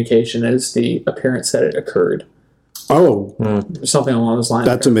of communication is the appearance that it occurred. Oh, Something along those lines.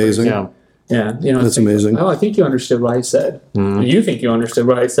 that's amazing. Yeah. Yeah. You know, That's amazing. Oh, I think you understood what I said. You think you understood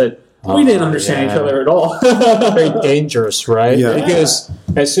what I said. We didn't understand each other at all. Very dangerous, right? Yeah. Because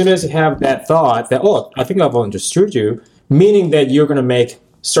as soon as you have that thought that, oh, I think I've understood you, meaning that you're going to make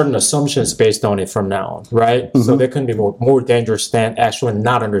certain assumptions based on it from now on, right? So there can be more dangerous than actually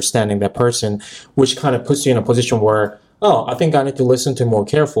not understanding that person, which kind of puts you in a position where, oh, I think I need to listen to more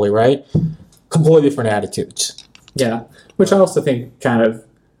carefully, right? Completely different attitudes. Yeah, which I also think kind of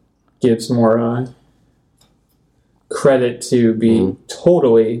gives more credit to be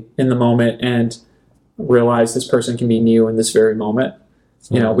totally in the moment and realize this person can be new in this very moment.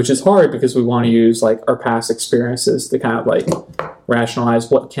 You know, which is hard because we want to use like our past experiences to kind of like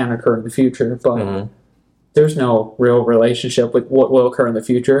rationalize what can occur in the future, but there's no real relationship with what will occur in the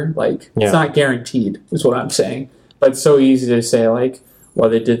future. Like, it's not guaranteed, is what I'm saying. But it's so easy to say, like, well,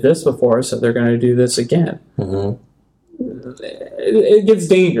 they did this before, so they're going to do this again. It gets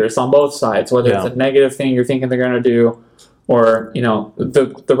dangerous on both sides, whether it's a negative thing you're thinking they're going to do or, you know,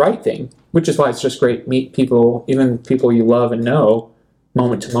 the right thing, which is why it's just great to meet people, even people you love and know,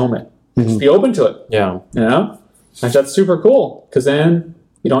 moment to moment. Just be open to it. Yeah. You know? Like, that's super cool, because then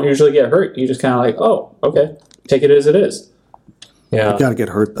you don't usually get hurt. You just kind of like, oh, okay, take it as it is. Yeah. You got to get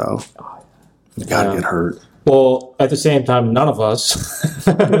hurt, though. You got to get hurt. Well, at the same time, none of us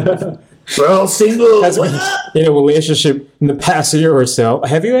We're all single. has been in a relationship in the past year or so.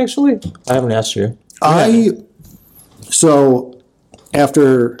 Have you actually? I haven't asked you. So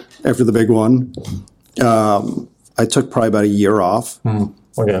after the big one, I took probably about a year off.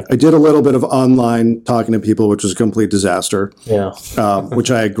 Okay. I did a little bit of online talking to people, which was a complete disaster. Yeah. Which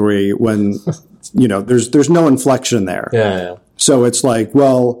I agree. When you know, there's no inflection there. Yeah. So it's like,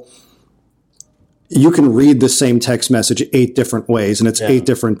 well, you can read the same text message 8 different ways, and it's 8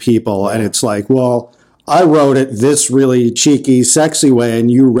 different people, and it's like, well, I wrote it this really cheeky, sexy way, and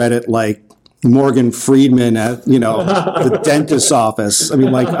you read it like Morgan Freeman at, you know, the dentist's office. I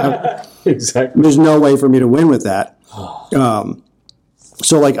mean, like, Exactly. there's no way for me to win with that.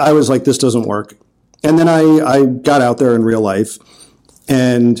 So, like, I was like, this doesn't work. And then I got out there in real life,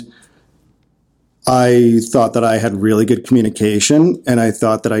 and I thought that I had really good communication, and I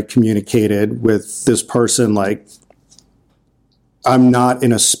thought that I communicated with this person like, I'm not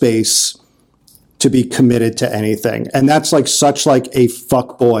in a space to be committed to anything. And that's like such like a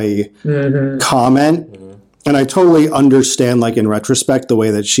fuckboy comment. And I totally understand, like, in retrospect, the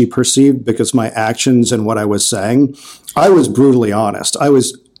way that she perceived, because my actions and what I was saying, I was brutally honest. I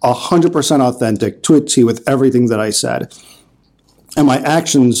was 100% authentic to a T with everything that I said. And my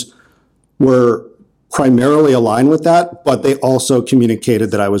actions were primarily aligned with that, but they also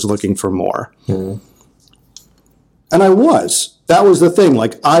communicated that I was looking for more. And I was. That was the thing.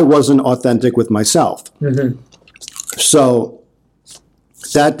 Like, I wasn't authentic with myself. So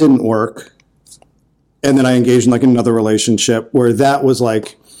that didn't work. And then I engaged in like another relationship where that was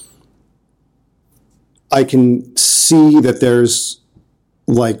like, I can see that there's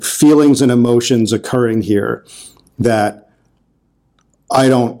like feelings and emotions occurring here that I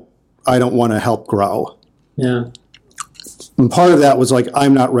don't want to help grow. Yeah. And part of that was like,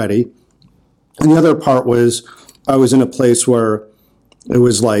 I'm not ready. And the other part was I was in a place where it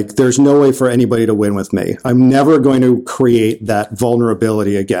was like, there's no way for anybody to win with me. I'm never going to create that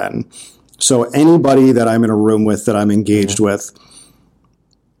vulnerability again. So anybody that I'm in a room with, that I'm engaged with,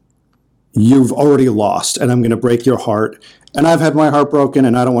 you've already lost, and I'm going to break your heart. And I've had my heart broken,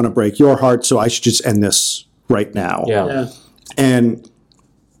 and I don't want to break your heart, so I should just end this right now. Yeah. And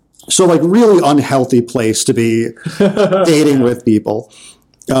so, like, really unhealthy place to be dating with people.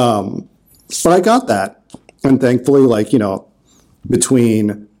 But I got that. And thankfully, like, you know,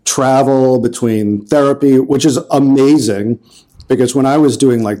 between travel, between therapy, which is amazing, because when I was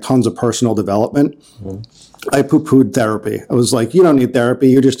doing like tons of personal development, I poo-pooed therapy. I was like, you don't need therapy.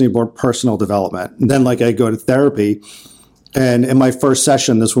 You just need more personal development. And then like I go to therapy, and in my first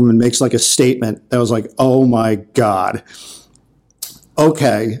session, this woman makes like a statement that was like, oh my God.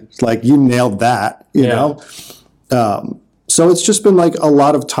 Okay. Like, you nailed that, you know? So it's just been like a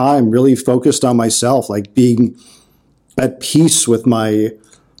lot of time really focused on myself, like being at peace with my,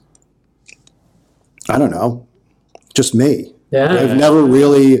 I don't know, just me. Yeah. I've never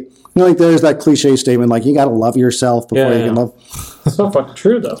really, you know, like there's that cliche statement, like you got to love yourself before you can love. It's so fucking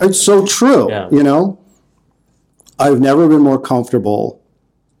true, though. It's so true, you know? I've never been more comfortable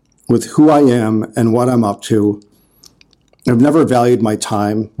with who I am and what I'm up to. I've never valued my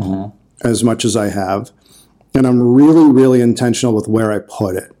time as much as I have. And I'm really, really intentional with where I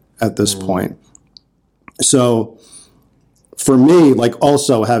put it at this point. So for me, like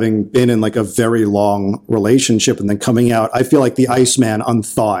also having been in like a very long relationship and then coming out, I feel like the Iceman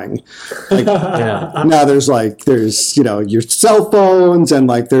unthawing. Like, now there's, you know, your cell phones and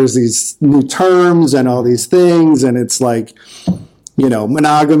like there's these new terms and all these things. And it's like, you know,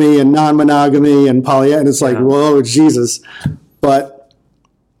 monogamy and non-monogamy and poly. And it's like, whoa, Jesus. But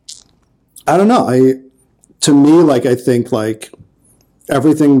I don't know. To me, like, I think like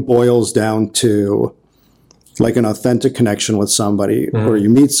everything boils down to like an authentic connection with somebody, where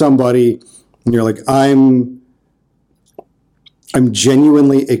you meet somebody and you're like, I'm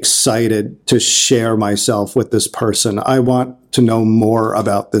genuinely excited to share myself with this person. I want to know more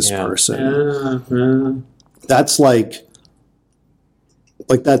about this person. That's like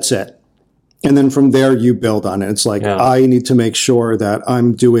that's it. And then from there you build on it. It's like, I need to make sure that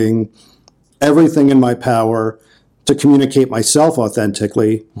I'm doing everything in my power to communicate myself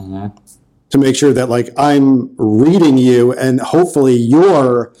authentically, to make sure that like I'm reading you and hopefully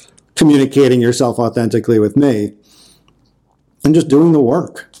you're communicating yourself authentically with me, and just doing the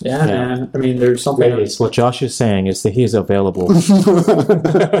work. Yeah, man. I mean, there's something. Ladies, what Josh is saying is that he's available.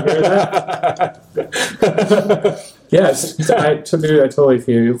 Yes, I totally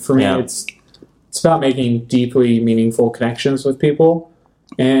feel you. For me, it's about making deeply meaningful connections with people.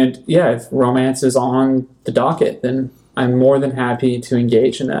 And yeah, if romance is on the docket, then I'm more than happy to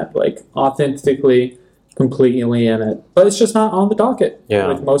engage in that, like authentically, completely in it. But it's just not on the docket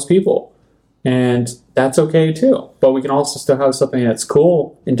with most people. And that's okay too. But we can also still have something that's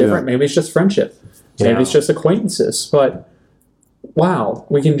cool and different. Maybe it's just friendship. Maybe it's just acquaintances. But wow,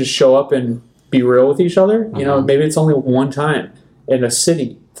 we can just show up and be real with each other. You know, maybe it's only one time in a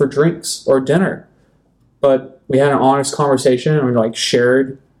city for drinks or dinner. But we had an honest conversation and we like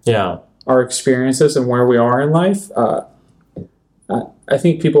shared our experiences and where we are in life. I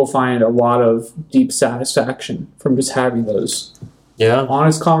think people find a lot of deep satisfaction from just having those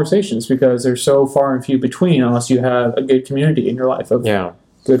honest conversations, because they're so far and few between unless you have a good community in your life of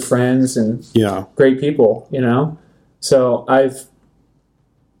good friends and great people, you know? So I've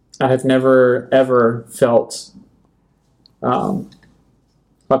never, ever felt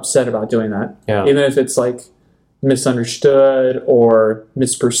upset about doing that. Even if it's like misunderstood or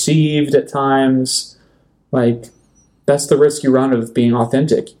misperceived at times, like that's the risk you run of being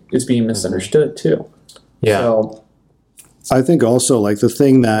authentic, is being misunderstood too. So I think also like the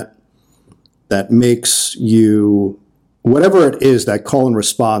thing that makes you, whatever it is, that call and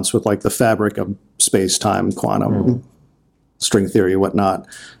response with like the fabric of space-time, quantum, string theory, whatnot,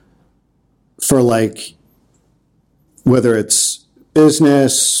 for like, whether it's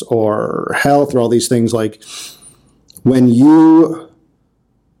business or health or all these things, like when you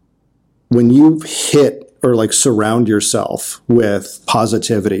hit or like surround yourself with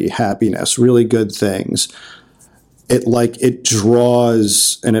positivity, happiness, really good things, it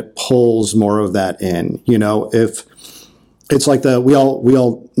draws and it pulls more of that in. You know, if it's like we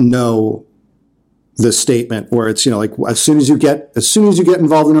all know the statement where it's, you know, like as soon as you get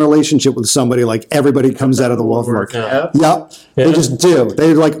involved in a relationship with somebody, like everybody comes out of the woodwork. Yeah. They just do.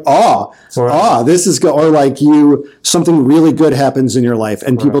 They're like, this is good. Or like something really good happens in your life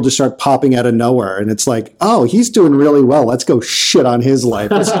and people just start popping out of nowhere. And it's like, oh, he's doing really well. Let's go shit on his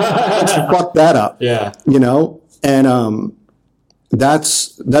life. Let's fuck that up. Yeah. You know? And,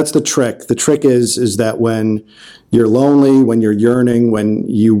 that's the trick. The trick is that when you're lonely, when you're yearning, when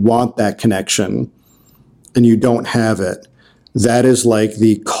you want that connection and you don't have it, that is like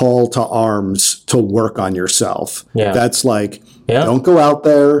the call to arms to work on yourself. Yeah. That's like, don't go out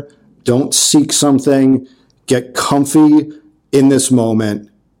there, don't seek something, get comfy in this moment,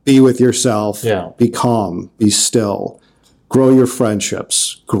 be with yourself, be calm, be still, grow your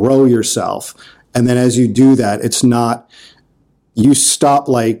friendships, grow yourself. And then as you do that, it's not, you stop,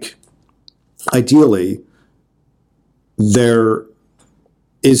 like, ideally, there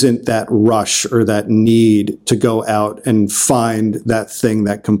isn't that rush or that need to go out and find that thing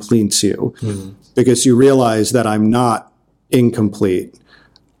that completes you, because you realize that I'm not incomplete.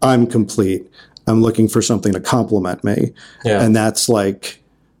 I'm complete. I'm looking for something to complement me. Yeah. And that's like,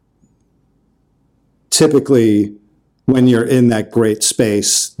 typically when you're in that great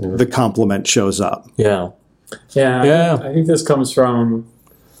space, the compliment shows up. Yeah. Yeah. I think this comes from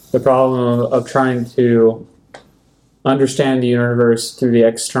the problem of trying to understand the universe through the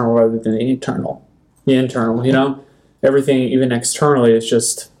external rather than the internal. The internal, you know? Everything, even externally, is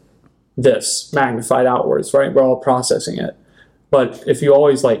just this, magnified outwards, right? We're all processing it. But if you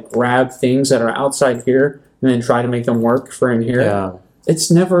always, like, grab things that are outside here and then try to make them work for in here,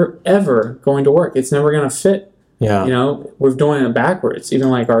 it's never, ever going to work. It's never going to fit. Yeah. You know, we're doing it backwards. Even,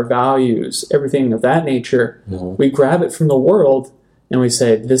 like, our values, everything of that nature, we grab it from the world and we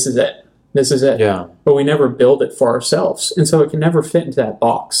say, this is it. This is it. Yeah. But we never build it for ourselves. And so it can never fit into that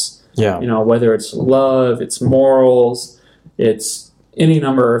box. Yeah. You know, whether it's love, it's morals, it's any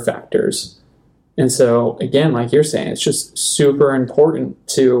number of factors. And so, again, like you're saying, it's just super important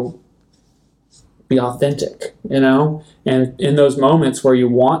to be authentic, you know? And in those moments where you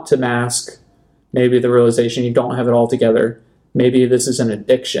want to mask maybe the realization you don't have it all together, maybe this is an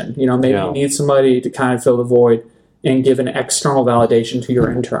addiction. You know, maybe you need somebody to kind of fill the void and give an external validation to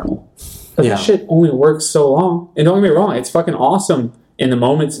your internal. But that shit only works so long. And don't get me wrong, it's fucking awesome in the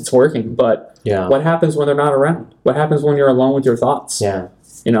moments it's working. But what happens when they're not around? What happens when you're alone with your thoughts? Yeah.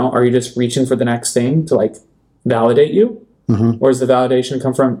 You know, are you just reaching for the next thing to, like, validate you? Or does the validation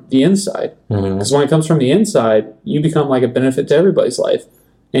come from the inside? Because when it comes from the inside, you become like a benefit to everybody's life.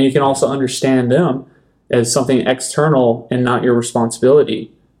 And you can also understand them as something external and not your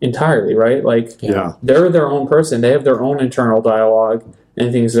responsibility entirely, right? Like, they're their own person. They have their own internal dialogue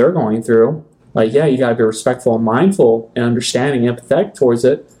and things they're going through. Like, you got to be respectful and mindful and understanding, empathetic towards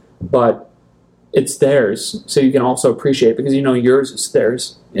it, but it's theirs. So you can also appreciate it because you know yours is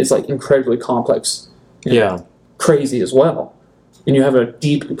theirs. It's like incredibly complex. And crazy as well. And you have a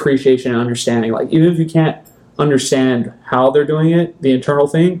deep appreciation and understanding. Like, even if you can't understand how they're doing it, the internal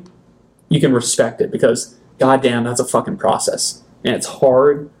thing, you can respect it because, goddamn, that's a fucking process. And it's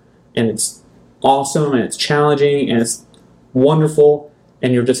hard, and it's awesome, and it's challenging, and it's wonderful,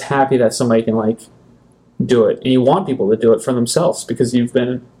 and you're just happy that somebody can, like, do it. And you want people to do it for themselves because you've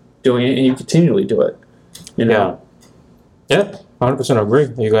been doing it and you continually do it. You know? Yeah, 100%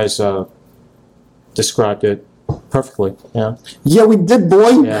 agree. You guys described it perfectly. Yeah, we did,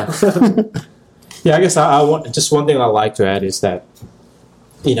 boy. I guess I want just one thing I like to add is that,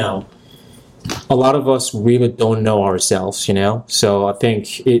 you know, a lot of us really don't know ourselves, you know? So I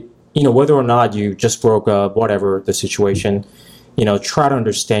think it, you know, whether or not you just broke up, whatever the situation, you know, try to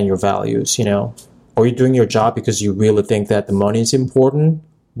understand your values, you know? Are you doing your job because you really think that the money is important?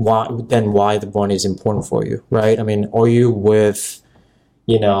 Why the money is important for you, right? I mean, are you with,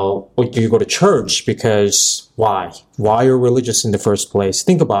 you know, or do you go to church because why? Why you're religious in the first place?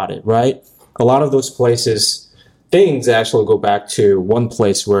 Think about it, right? A lot of those places, things actually go back to one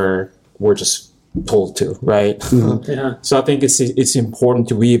place where we're just told to, right? So I think it's important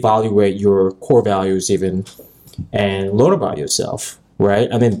to reevaluate your core values even and learn about yourself, right?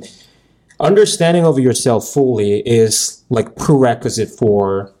 I mean, understanding of yourself fully is like prerequisite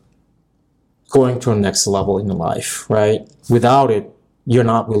for going to the next level in life, right? Without it, you're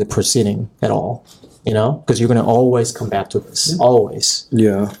not really proceeding at all. you know, because you're going to always come back to this, always.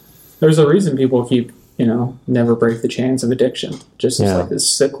 Yeah. There's a reason people keep, never break the chains of addiction. Just it's like this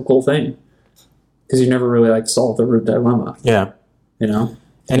cyclical thing. Because you never really solve the root dilemma. Yeah. And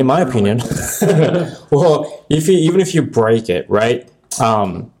in my opinion, well, even if you break it, right?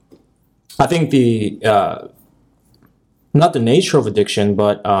 I think not the nature of addiction,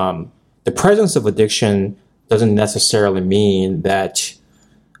 but the presence of addiction doesn't necessarily mean that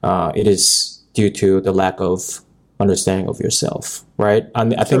it is due to the lack of understanding of yourself, right? I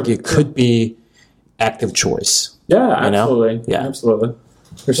mean, I think it could be active choice. Yeah, absolutely. You know? Yeah, absolutely.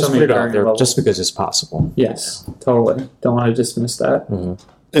 There's just so many put it out there levels. just because it's possible. Yes, totally. Don't want to dismiss that. Mm-hmm.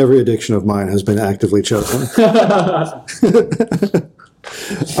 Every addiction of mine has been actively chosen. I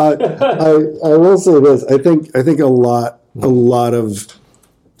will say this. I think a lot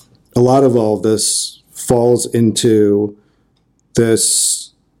of all of this falls into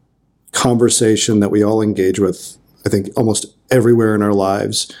this conversation that we all engage with, I think, almost everywhere in our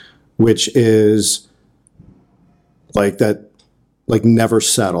lives, which is never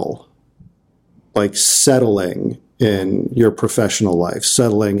settle. Like settling in your professional life,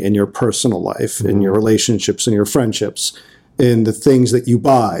 settling in your personal life, in your relationships, in your friendships, in the things that you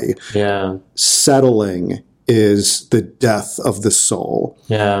buy. Yeah. Settling is the death of the soul.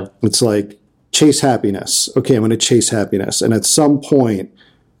 Yeah. It's like chase happiness. Okay, I'm going to chase happiness. And at some point,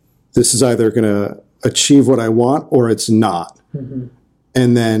 this is either going to achieve what I want or it's not. Mm-hmm.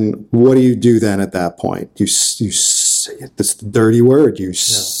 And then what do you do then at that point? You say this dirty word, you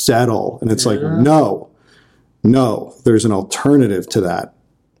settle. And it's like, no, there's an alternative to that.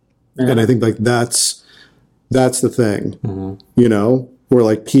 Yeah. And I think that's the thing,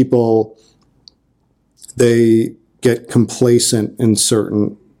 where people, they get complacent in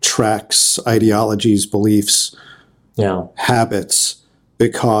certain tracks, ideologies, beliefs, habits,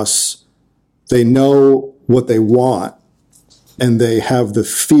 because they know what they want and they have the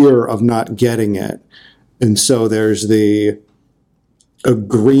fear of not getting it. And so there's the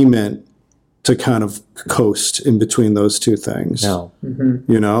agreement to kind of coast in between those two things, and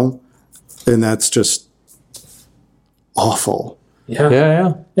that's just awful.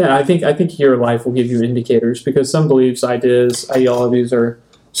 Yeah. I think your life will give you indicators, because some beliefs, ideas, ideologies are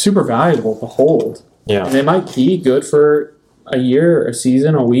super valuable to hold. Yeah. And they might be good for a year, a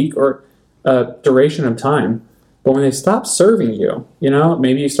season, a week, or a duration of time. But when they stop serving you,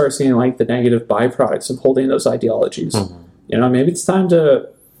 maybe you start seeing the negative byproducts of holding those ideologies. Mm-hmm. Maybe it's time to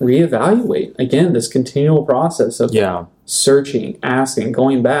reevaluate. Again, this continual process of searching, asking,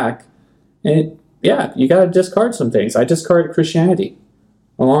 going back. And you got to discard some things. I discarded Christianity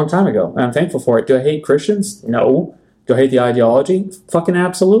a long time ago, and I'm thankful for it. Do I hate Christians? No. Do I hate the ideology? Fucking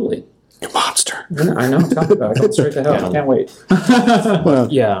absolutely. You monster. Yeah, I know. Tell me about it. Going straight to hell. I can't wait.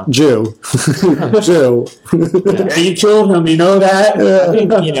 Jew. Yeah, you killed him. You know that? I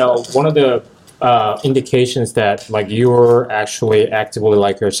think, one of the indications that you're actually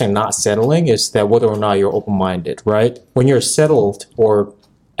actively, you're saying, not settling, is that whether or not you're open-minded, right? When you're settled or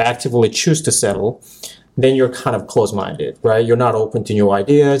actively choose to settle, then you're kind of closed-minded, right? You're not open to new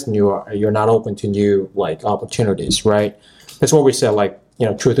ideas, and you're not open to new opportunities, right? That's what we said,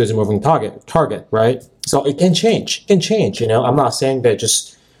 truth is a moving target, right? So it can change. I'm not saying that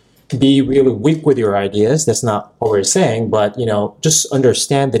just be really weak with your ideas. That's not what we're saying, but just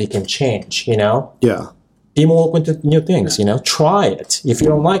understand that it can change. Yeah. Be more open to new things. Try it. If you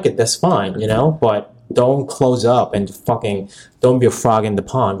don't like it, that's fine. But don't close up and don't be a frog in the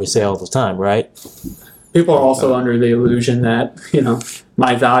pond. We say all the time, right? People are also under the illusion that,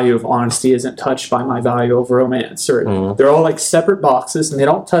 my value of honesty isn't touched by my value of romance. Or they're all separate boxes and they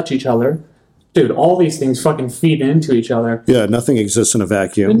don't touch each other. Dude, all these things fucking feed into each other. Yeah, nothing exists in a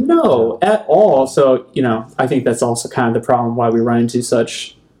vacuum. No, at all. So, I think that's also kind of the problem why we run into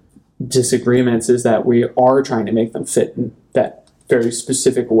such disagreements, is that we are trying to make them fit in that very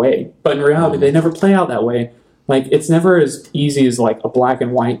specific way. But in reality, they never play out that way. It's never as easy as a black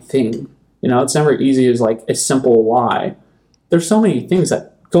and white thing. It's never easy as a simple lie. There's so many things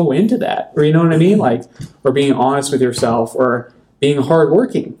that go into that. Or you know what I mean? Or being honest with yourself, or being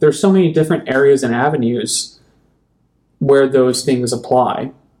hardworking. There's so many different areas and avenues where those things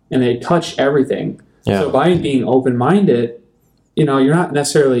apply, and they touch everything. Yeah. So by being open-minded, you're not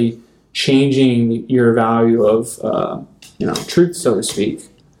necessarily changing your value of, truth, so to speak.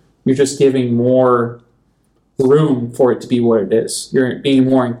 You're just giving more room for it to be what it is. You're being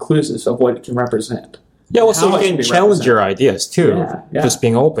more inclusive of what it can represent. Yeah, well, so you can challenge your ideas too. Just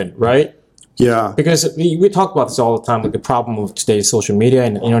being open, right? Yeah. Because we talk about this all the time. The problem with today's social media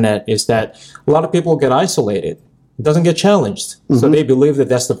and the internet is that a lot of people get isolated. It doesn't get challenged. Mm-hmm. So they believe that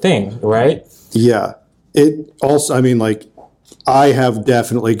that's the thing, right? Yeah. It also, I mean, like, I have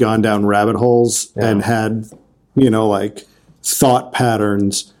definitely gone down rabbit holes and had, like, thought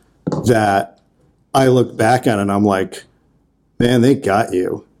patterns that I look back at and I'm like, man, they got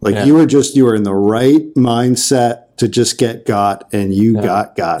you. Like, you were in the right mindset to just get got, and you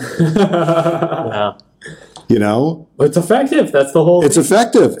got it. Yeah. It's effective. That's the whole It's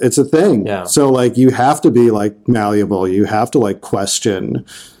effective. It's a thing. Yeah. So, like, you have to be, like, malleable. You have to, like, question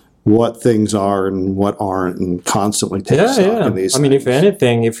what things are and what aren't, and constantly take stock in these I mean, if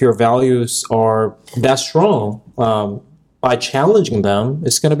anything, if your values are that strong, by challenging them,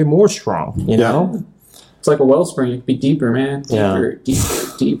 it's going to be more strong, you know? It's like a wellspring. It can be deeper, man.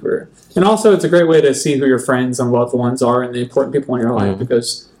 Deeper. And also, it's a great way to see who your friends and loved ones are and the important people in your life,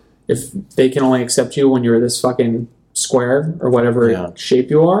 because if they can only accept you when you're this fucking square or whatever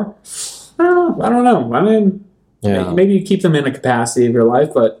shape you are, I don't know. I mean, maybe you keep them in a capacity of your life,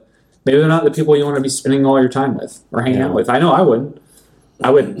 but maybe they're not the people you want to be spending all your time with or hanging out with. I know I wouldn't.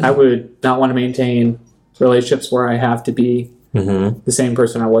 I would not want to maintain relationships where I have to be the same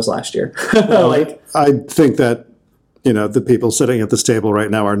person I was last year. I think that, the people sitting at this table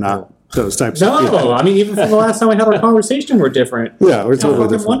right now are not those types of people. No, I mean, even from the last time we had our conversation, we're different. Yeah, we're totally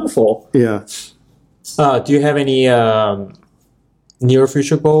different. Wonderful. Yeah. Do you have any near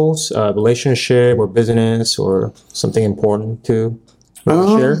future goals, relationship or business or something important to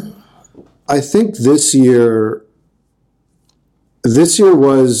share? I think this year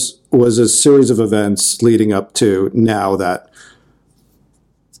was a series of events leading up to now that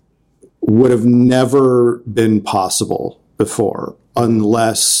would have never been possible before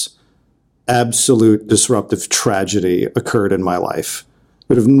unless absolute disruptive tragedy occurred in my life.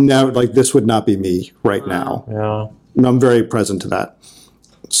 Would have never, like, this would not be me right now. Yeah. And I'm very present to that.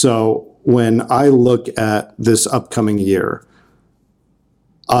 So when I look at this upcoming year,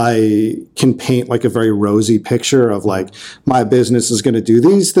 I can paint like a very rosy picture of like my business is going to do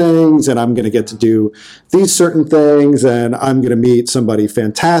these things and I'm going to get to do these certain things and I'm going to meet somebody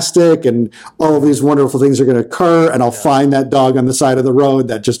fantastic and all of these wonderful things are going to occur and I'll find that dog on the side of the road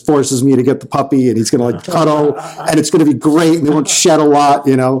that just forces me to get the puppy and he's going to like cuddle and it's going to be great and they won't shed a lot,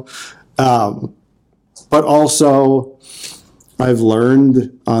 but also I've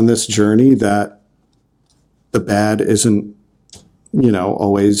learned on this journey that the bad isn't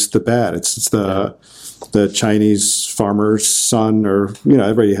always the bad. It's the Chinese farmer's son, or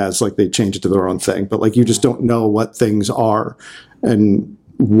everybody has, like, they change it to their own thing, but like you just don't know what things are and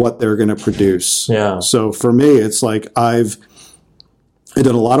what they're going to produce. Yeah. So for me, it's like I've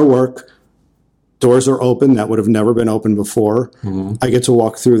done a lot of work. Doors are open that would have never been open before. Mm-hmm. I get to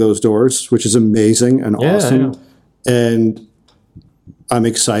walk through those doors, which is amazing and awesome. And I'm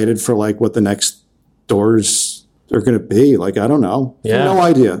excited for like what the next doors are going to be. Like, I don't know. No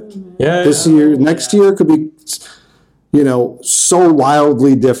idea. This year, next year could be, so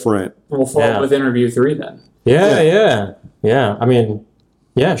wildly different. We'll follow up with interview 3 then. Yeah. I mean,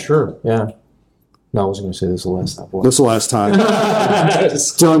 sure. Yeah. No, I was going to say this is the last time. This is the last time.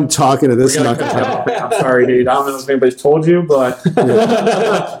 Done talking to this. I'm sorry, dude. I don't know if anybody's told you, but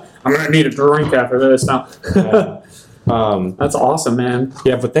I'm going to need a drink after this now. That's awesome, man.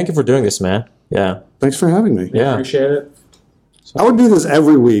 Yeah, but thank you for doing this, man. Yeah. Thanks for having me. Yeah. Appreciate it. I would do this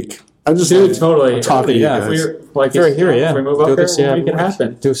every week. I just totally talking to you yeah. guys. If you're here, if we move up this, here, we'll make it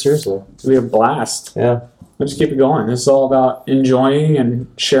happen. Do it seriously. It'll be a blast. Yeah. We'll just keep it going. This is all about enjoying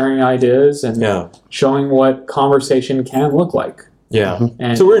and sharing ideas and showing what conversation can look like. Yeah.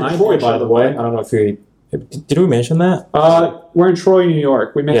 And so we're in Troy, by the way. I don't know if did we mention that? We're in Troy, New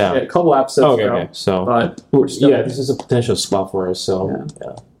York. We mentioned it a couple episodes ago. Okay. So, but this is a potential spot for us. So,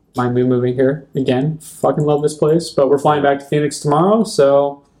 Might be moving here again. Fucking love this place. But we're flying back to Phoenix tomorrow,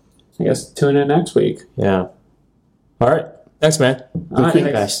 so I guess tune in next week. Yeah. All right. Thanks, man. All right,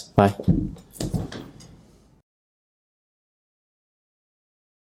 guys. Bye.